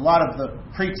with a lot of the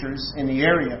preachers in the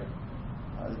area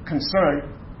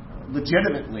concerned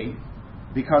legitimately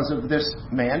because of this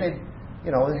man. And,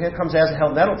 here comes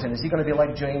Asahel Nettleton. Is he going to be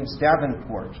like James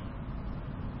Davenport?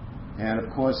 And,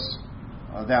 of course,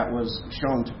 that was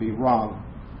shown to be wrong,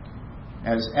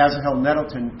 as Asahel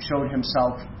Nettleton showed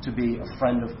himself to be a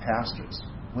friend of pastors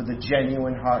with a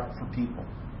genuine heart for people,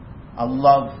 a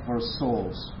love for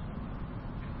souls.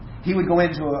 He would go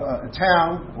into a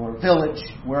town or a village,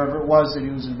 wherever it was that he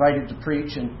was invited to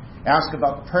preach, and ask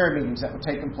about the prayer meetings that were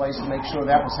taking place and make sure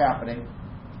that was happening.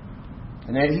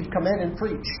 And then he'd come in and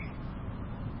preach.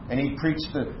 And he'd preach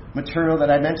the material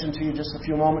that I mentioned to you just a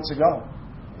few moments ago.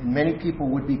 And many people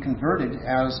would be converted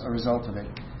as a result of it.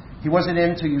 He wasn't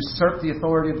in to usurp the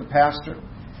authority of the pastor.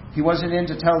 He wasn't in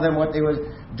to tell them what they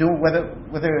would do, whether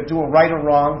they were doing right or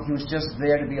wrong. He was just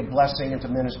there to be a blessing and to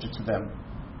minister to them.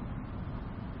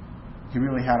 He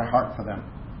really had a heart for them.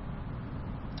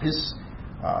 His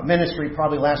ministry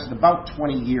probably lasted about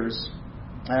 20 years.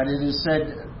 And it is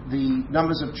said the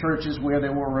numbers of churches where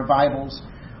there were revivals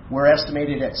were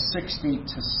estimated at 60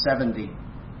 to 70.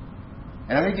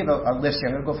 And I'm going to give a list here.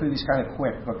 I'm going to go through these kind of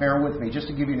quick, but bear with me just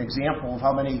to give you an example of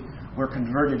how many were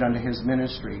converted under his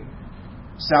ministry.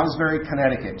 Salisbury,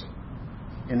 Connecticut,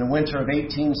 in the winter of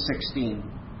 1816,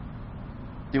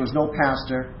 there was no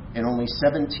pastor and only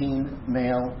 17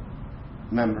 male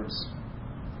members.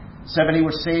 70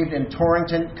 were saved in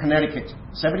Torrington, Connecticut.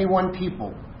 71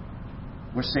 people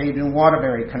were saved in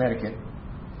Waterbury, Connecticut.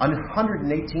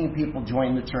 118 people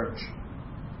joined the church.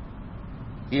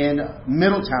 In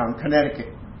Middletown, Connecticut,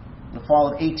 in the fall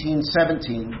of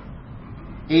 1817,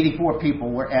 84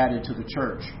 people were added to the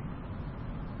church.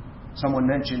 Someone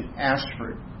mentioned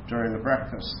Ashford during the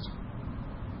breakfast.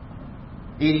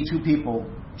 82 people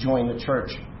joined the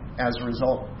church as a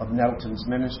result of Nettleton's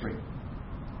ministry.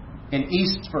 In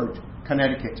Eastford,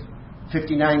 Connecticut,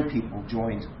 59 people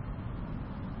joined,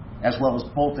 as well as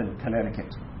Bolton,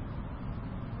 Connecticut.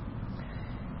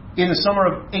 In the summer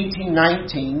of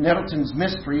 1819, Nettleton's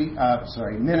ministry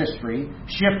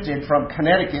shifted from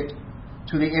Connecticut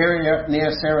to the area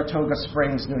near Saratoga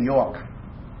Springs, New York.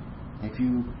 If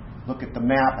you look at the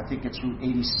map, I think it's Route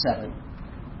 87.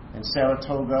 And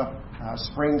Saratoga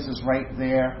Springs is right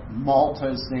there. Malta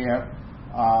is there.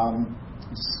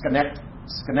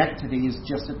 Schenectady is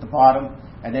just at the bottom.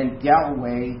 And then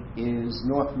Galloway is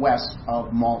northwest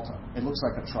of Malta. It looks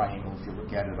like a triangle if you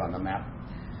look at it on the map.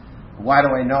 Why do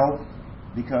I know?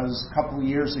 Because a couple of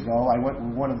years ago, I went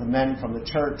with one of the men from the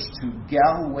church to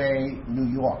Galloway,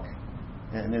 New York.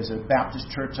 And there's a Baptist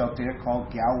church out there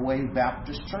called Galloway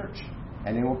Baptist Church.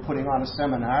 And they were putting on a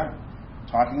seminar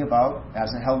talking about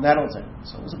Asahel Nettleton.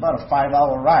 So it was about a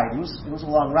 5-hour ride. It was a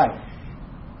long ride.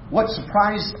 What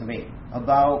surprised me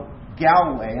about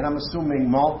Galloway, and I'm assuming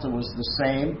Malta was the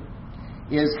same,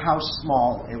 is how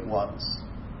small it was.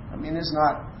 I mean, there's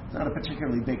not a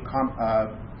particularly big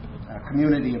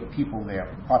community of people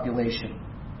there, population.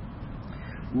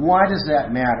 Why does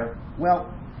that matter?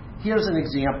 Well, here's an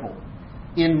example.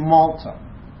 In Malta,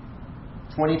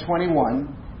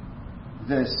 2021,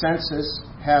 the census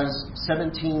has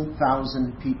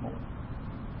 17,000 people,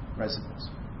 residents.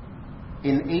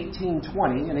 In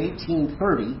 1820 and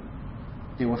 1830,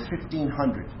 there were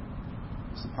 1,500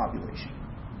 was the population.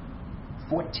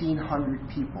 1,400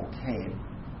 people came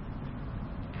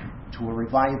to a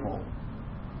revival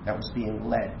that was being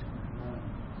led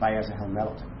by Asahel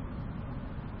Nettleton.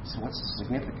 So what's the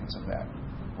significance of that?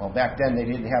 Well, back then they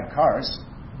didn't have cars.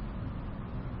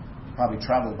 They probably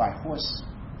traveled by horse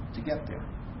to get there.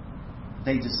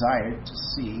 They desired to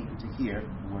see and to hear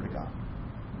the Word of God.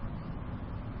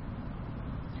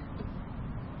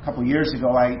 A couple years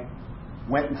ago, I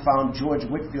went and found George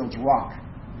Whitfield's rock.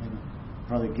 And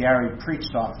Brother Gary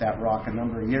preached off that rock a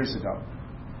number of years ago.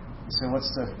 So what's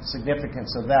the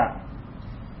significance of that?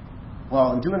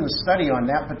 Well, in doing the study on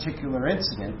that particular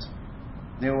incident,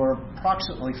 there were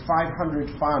approximately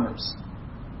 500 farmers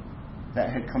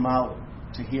that had come out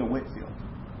to hear Whitfield.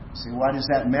 See, why does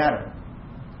that matter?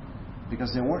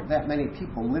 Because there weren't that many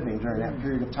people living during that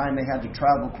period of time. They had to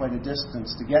travel quite a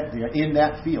distance to get there in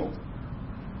that field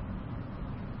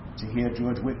to hear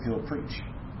George Whitfield preach.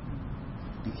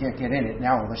 You can't get in it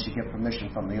now unless you get permission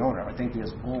from the owner. I think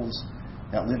there's bulls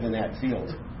that live in that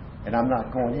field. And I'm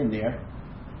not going in there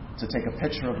to take a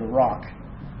picture of the rock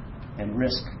and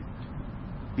risk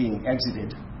being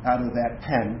exited out of that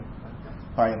pen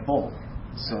by a bull.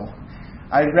 So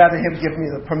I'd rather him give me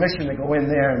the permission to go in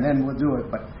there and then we'll do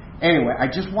it. But anyway, I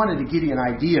just wanted to give you an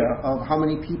idea of how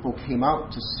many people came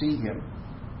out to see him.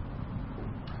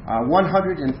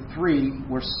 103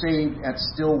 were saved at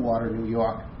Stillwater, New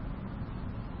York.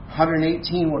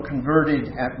 118 were converted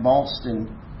at Ballston,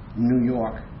 New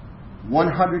York.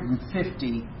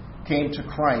 150 came to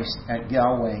Christ at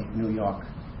Galway, New York.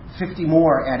 50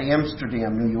 more at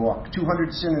Amsterdam, New York.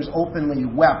 200 sinners openly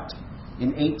wept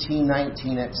in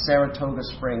 1819 at Saratoga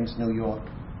Springs, New York.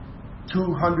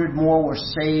 200 more were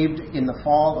saved in the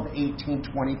fall of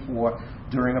 1824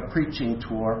 during a preaching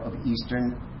tour of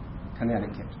eastern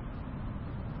Connecticut.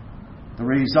 The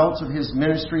results of his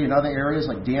ministry in other areas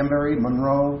like Danbury,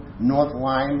 Monroe, North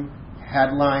Lyme,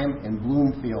 Hadlime, and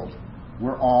Bloomfield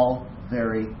were all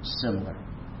very similar.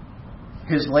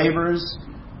 His labors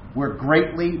were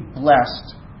greatly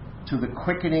blessed to the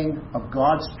quickening of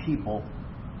God's people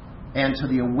and to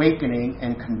the awakening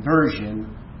and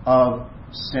conversion of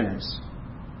sinners.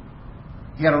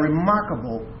 He had a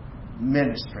remarkable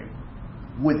ministry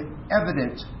with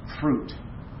evident fruit.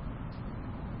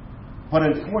 But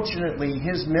unfortunately,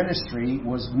 his ministry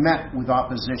was met with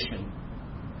opposition,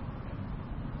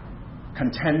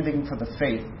 contending for the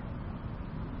faith.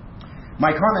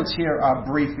 My comments here are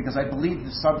brief because I believe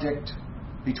the subject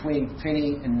between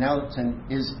Finney and Nettleton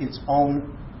is its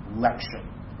own lecture,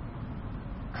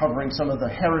 covering some of the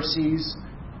heresies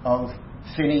of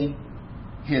Finney,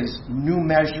 his new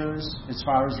measures as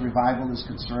far as revival is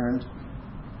concerned,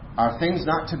 are things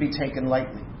not to be taken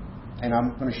lightly. And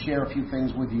I'm going to share a few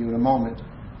things with you in a moment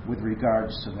with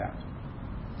regards to that.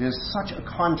 There's such a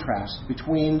contrast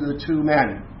between the two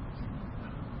men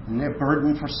and their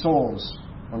burden for souls,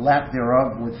 or lack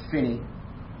thereof, with Finney.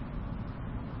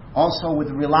 Also with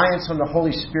the reliance on the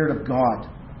Holy Spirit of God.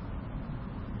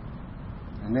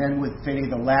 And then with Finney,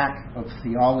 the lack of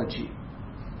theology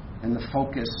and the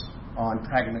focus on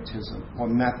pragmatism or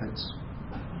methods.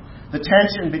 The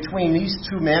tension between these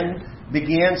two men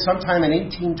began sometime in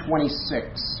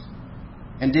 1826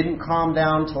 and didn't calm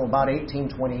down till about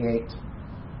 1828.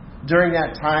 During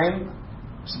that time,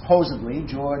 supposedly,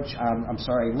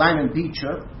 Lyman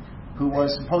Beecher, who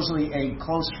was supposedly a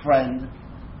close friend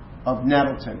of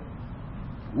Nettleton,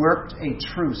 worked a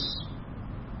truce,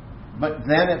 but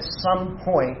then at some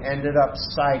point ended up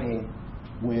siding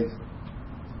with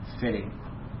Finney.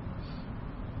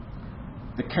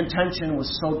 The contention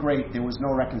was so great, there was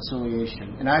no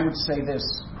reconciliation. And I would say this: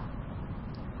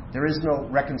 there is no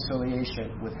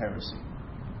reconciliation with heresy.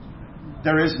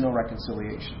 There is no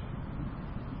reconciliation.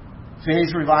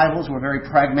 Finney's revivals were very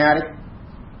pragmatic.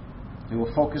 They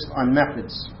were focused on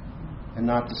methods and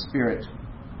not the spirit.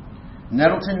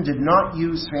 Nettleton did not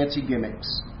use fancy gimmicks.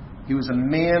 He was a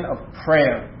man of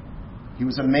prayer. He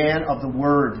was a man of the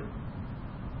Word.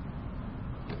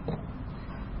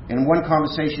 In one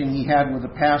conversation he had with a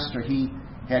pastor, he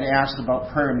had asked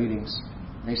about prayer meetings.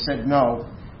 They said no.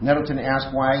 Nettleton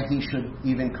asked why he should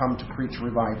even come to preach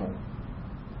revival.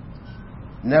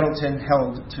 Nettleton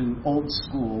held to old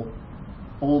school,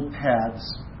 old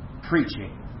paths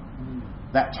preaching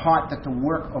that taught that the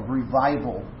work of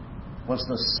revival was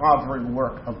the sovereign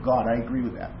work of God. I agree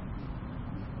with that.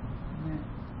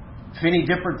 Finney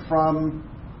differed from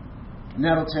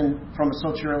Nettleton from a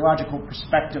soteriological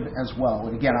perspective as well.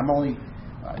 And again, I'm only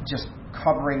just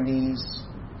covering these.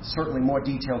 Certainly more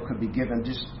detail could be given.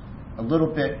 Just a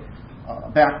little bit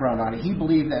background on it. He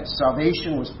believed that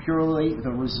salvation was purely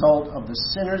the result of the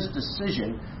sinner's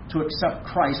decision to accept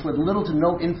Christ with little to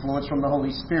no influence from the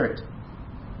Holy Spirit.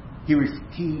 He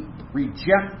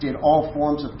rejected all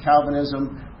forms of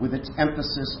Calvinism with its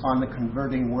emphasis on the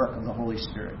converting work of the Holy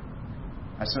Spirit.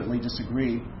 I certainly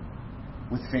disagree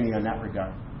with Finney on that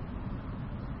regard.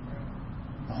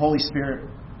 The Holy Spirit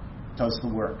does the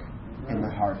work in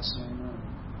the hearts.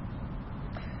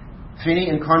 Finney,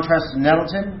 in contrast to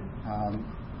Nettleton,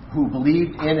 who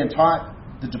believed in and taught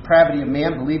the depravity of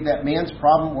man, believed that man's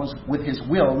problem was with his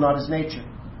will, not his nature.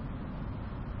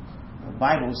 The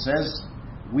Bible says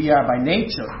we are by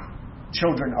nature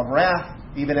children of wrath,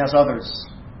 even as others.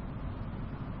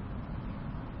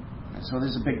 And so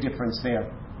there's a big difference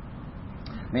there.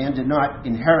 Man did not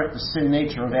inherit the sin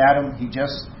nature of Adam. He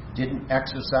just didn't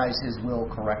exercise his will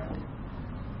correctly.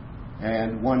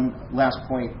 And one last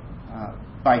point,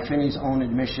 by Finney's own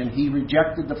admission, he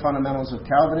rejected the fundamentals of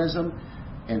Calvinism,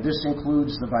 and this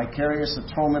includes the vicarious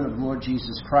atonement of Lord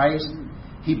Jesus Christ.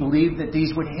 He believed that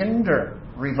these would hinder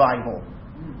revival.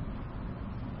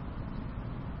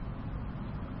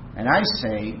 And I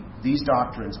say, these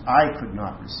doctrines I could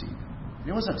not receive.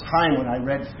 There was a time when I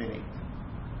read Finney.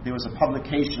 There was a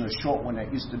publication, a short one,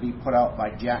 that used to be put out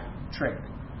by Jack Trick,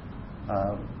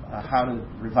 how to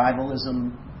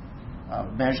revivalism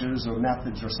measures or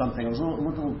methods or something. It was a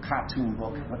little cartoon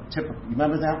book. You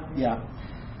remember that? Yeah.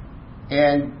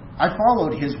 And I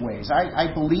followed his ways.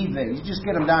 I believe that you just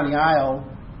get them down the aisle,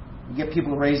 you get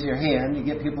people to raise their hand, you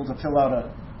get people to fill out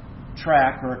a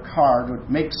tract or a card or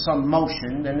make some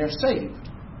motion, and they're saved.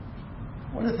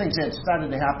 One of the things that started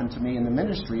to happen to me in the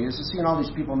ministry is seeing all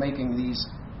these people making these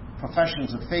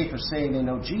professions of faith or saying they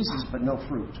know Jesus but no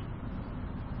fruit.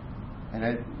 And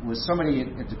it was somebody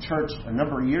at the church a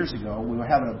number of years ago. We were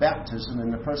having a baptism,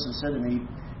 and the person said to me,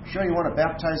 "Sure you want to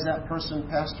baptize that person,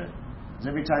 Pastor? Because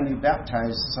every time you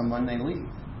baptize someone, they leave."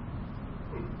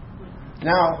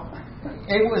 Now,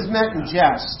 it was meant in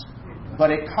jest,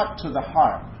 but it cut to the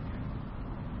heart.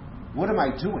 What am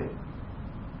I doing?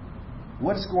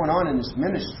 What is going on in this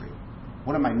ministry?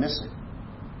 What am I missing?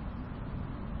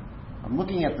 I'm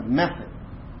looking at the method.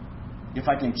 If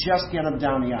I can just get them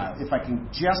down the aisle, if I can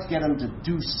just get them to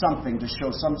do something to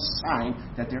show some sign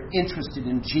that they're interested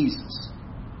in Jesus.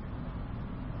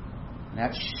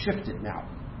 That's shifted now.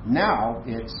 Now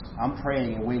it's, I'm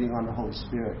praying and waiting on the Holy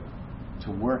Spirit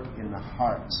to work in the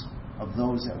hearts of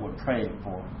those that we're praying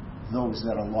for, those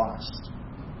that are lost.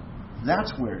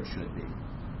 That's where it should be.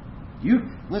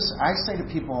 Listen, I say to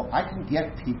people, I can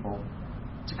get people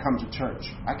to come to church.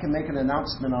 I can make an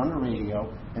announcement on the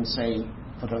radio and say,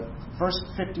 for the first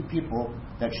 50 people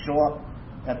that show up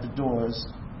at the doors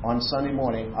on Sunday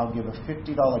morning, I'll give a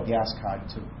 $50 gas card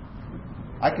to.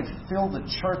 I could fill the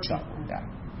church up with that.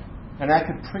 And I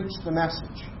could preach the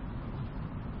message.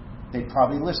 They'd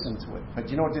probably listen to it. But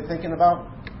you know what they're thinking about?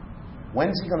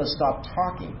 When's he going to stop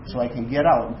talking so I can get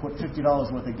out and put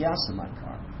 $50 worth of gas in my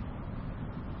car?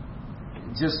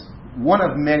 Just one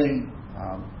of many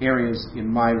areas in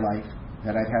my life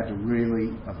that I've had to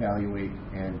really evaluate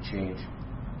and change.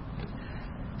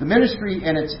 The ministry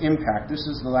and its impact. This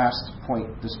is the last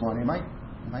point this morning. Am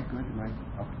I good?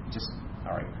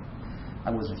 All right.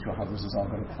 I wasn't sure how this is all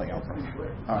going to play out.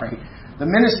 All right. The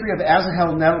ministry of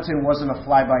Asahel Nettleton wasn't a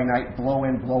fly-by-night,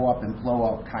 blow-in, blow-up, and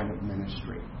blow-out kind of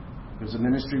ministry. It was a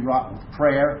ministry wrought with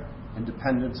prayer and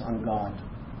dependence on God.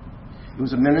 It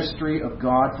was a ministry of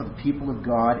God for the people of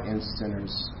God and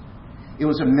sinners. It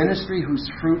was a ministry whose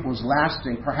fruit was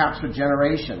lasting, perhaps for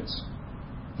generations.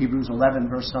 Hebrews 11,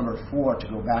 verse number 4, to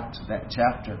go back to that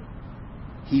chapter.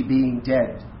 He being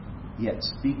dead, yet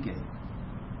speaking.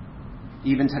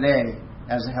 Even today,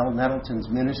 Asahel Nettleton's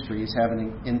ministry is having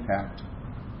an impact.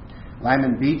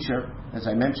 Lyman Beecher, as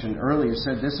I mentioned earlier,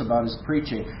 said this about his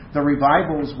preaching. The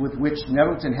revivals with which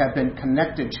Nettleton had been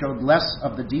connected showed less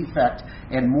of the defect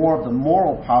and more of the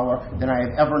moral power than I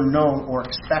have ever known or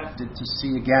expected to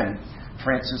see again.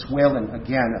 Francis Whalen,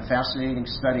 again, a fascinating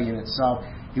study in itself.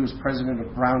 He was president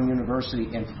of Brown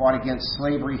University and fought against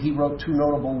slavery. He wrote 2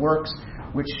 notable works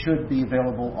which should be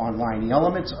available online. The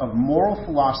Elements of Moral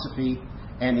Philosophy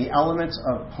and the Elements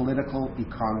of Political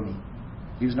Economy.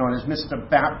 He was known as Mr.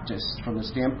 Baptist from the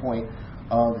standpoint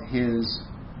of his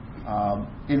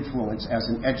influence as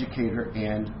an educator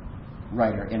and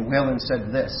writer. And Whalen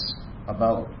said this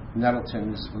about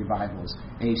Nettleton's revivals.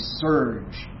 A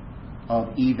surge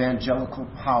of evangelical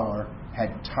power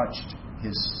had touched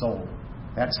his soul.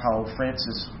 That's how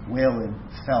Francis Whalen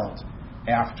felt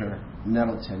after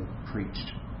Nettleton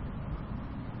preached.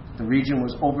 The region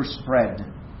was overspread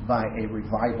by a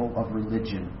revival of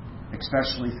religion,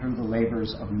 especially through the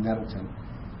labors of Nettleton.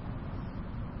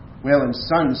 Whalen's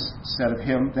sons said of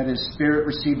him that his spirit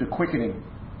received a quickening,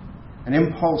 an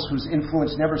impulse whose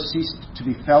influence never ceased to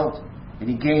be felt, and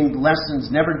he gained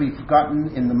lessons never to be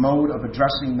forgotten in the mode of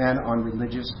addressing men on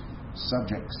religious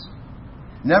subjects.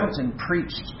 Nettleton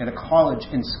preached at a college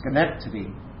in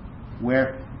Schenectady,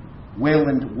 where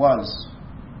Wayland was.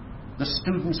 The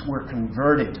students were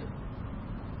converted.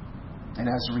 And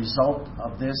as a result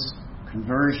of this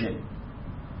conversion,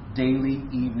 daily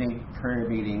evening prayer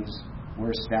meetings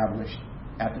were established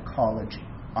at the college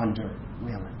under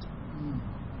Wayland.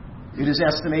 It is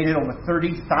estimated over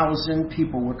 30,000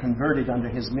 people were converted under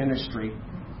his ministry.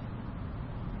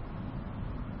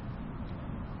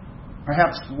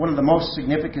 Perhaps one of the most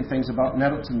significant things about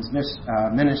Nettleton's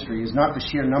ministry is not the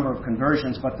sheer number of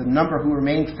conversions, but the number who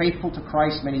remained faithful to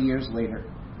Christ many years later.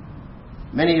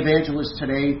 Many evangelists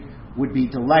today would be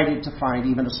delighted to find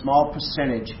even a small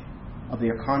percentage of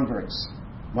their converts,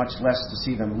 much less to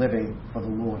see them living for the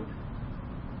Lord.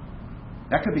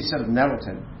 That could be said of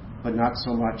Nettleton, but not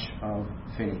so much of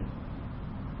Finney.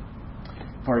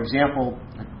 For example,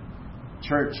 a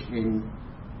church in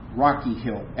Rocky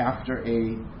Hill, after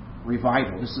a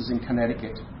revival, this is in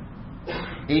Connecticut,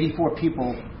 84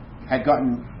 people had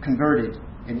gotten converted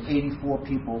and 84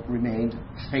 people remained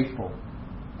faithful,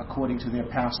 according to their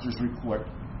pastor's report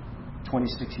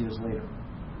 26 years later.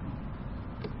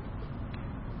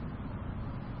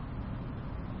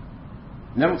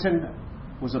 Nettleton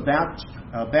was a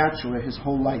bachelor his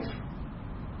whole life.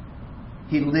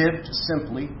 He lived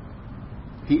simply.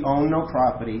 He owned no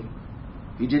property.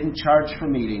 He didn't charge for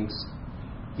meetings.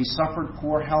 He suffered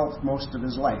poor health most of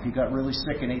his life. He got really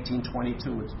sick in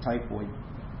 1822 with typhoid,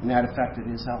 and that affected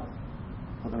his health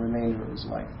for the remainder of his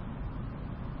life.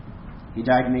 He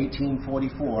died in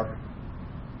 1844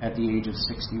 at the age of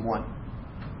 61.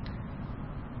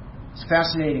 It's a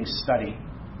fascinating study.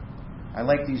 I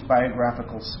like these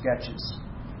biographical sketches.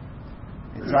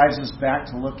 It drives us back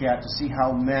to look at, to see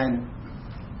how men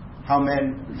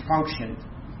functioned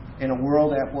in a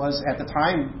world that was, at the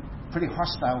time, pretty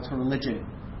hostile to religion.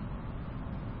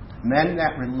 Men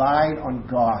that relied on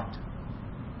God.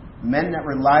 Men that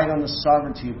relied on the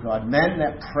sovereignty of God. Men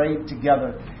that prayed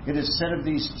together. It is said of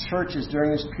these churches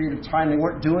during this period of time, they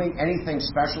weren't doing anything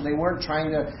special. They weren't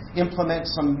trying to implement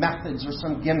some methods or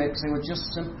some gimmicks. They were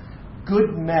just some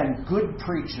good men, good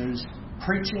preachers,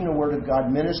 preaching the Word of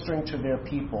God, ministering to their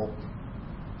people,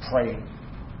 praying.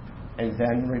 And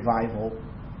then revival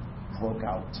broke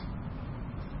out.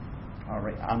 All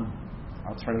right,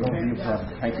 I'll turn it over to you,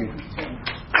 brother. Thank you.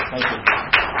 Thank you.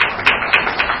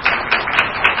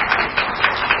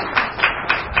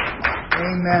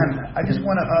 Amen. I just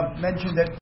want to mention that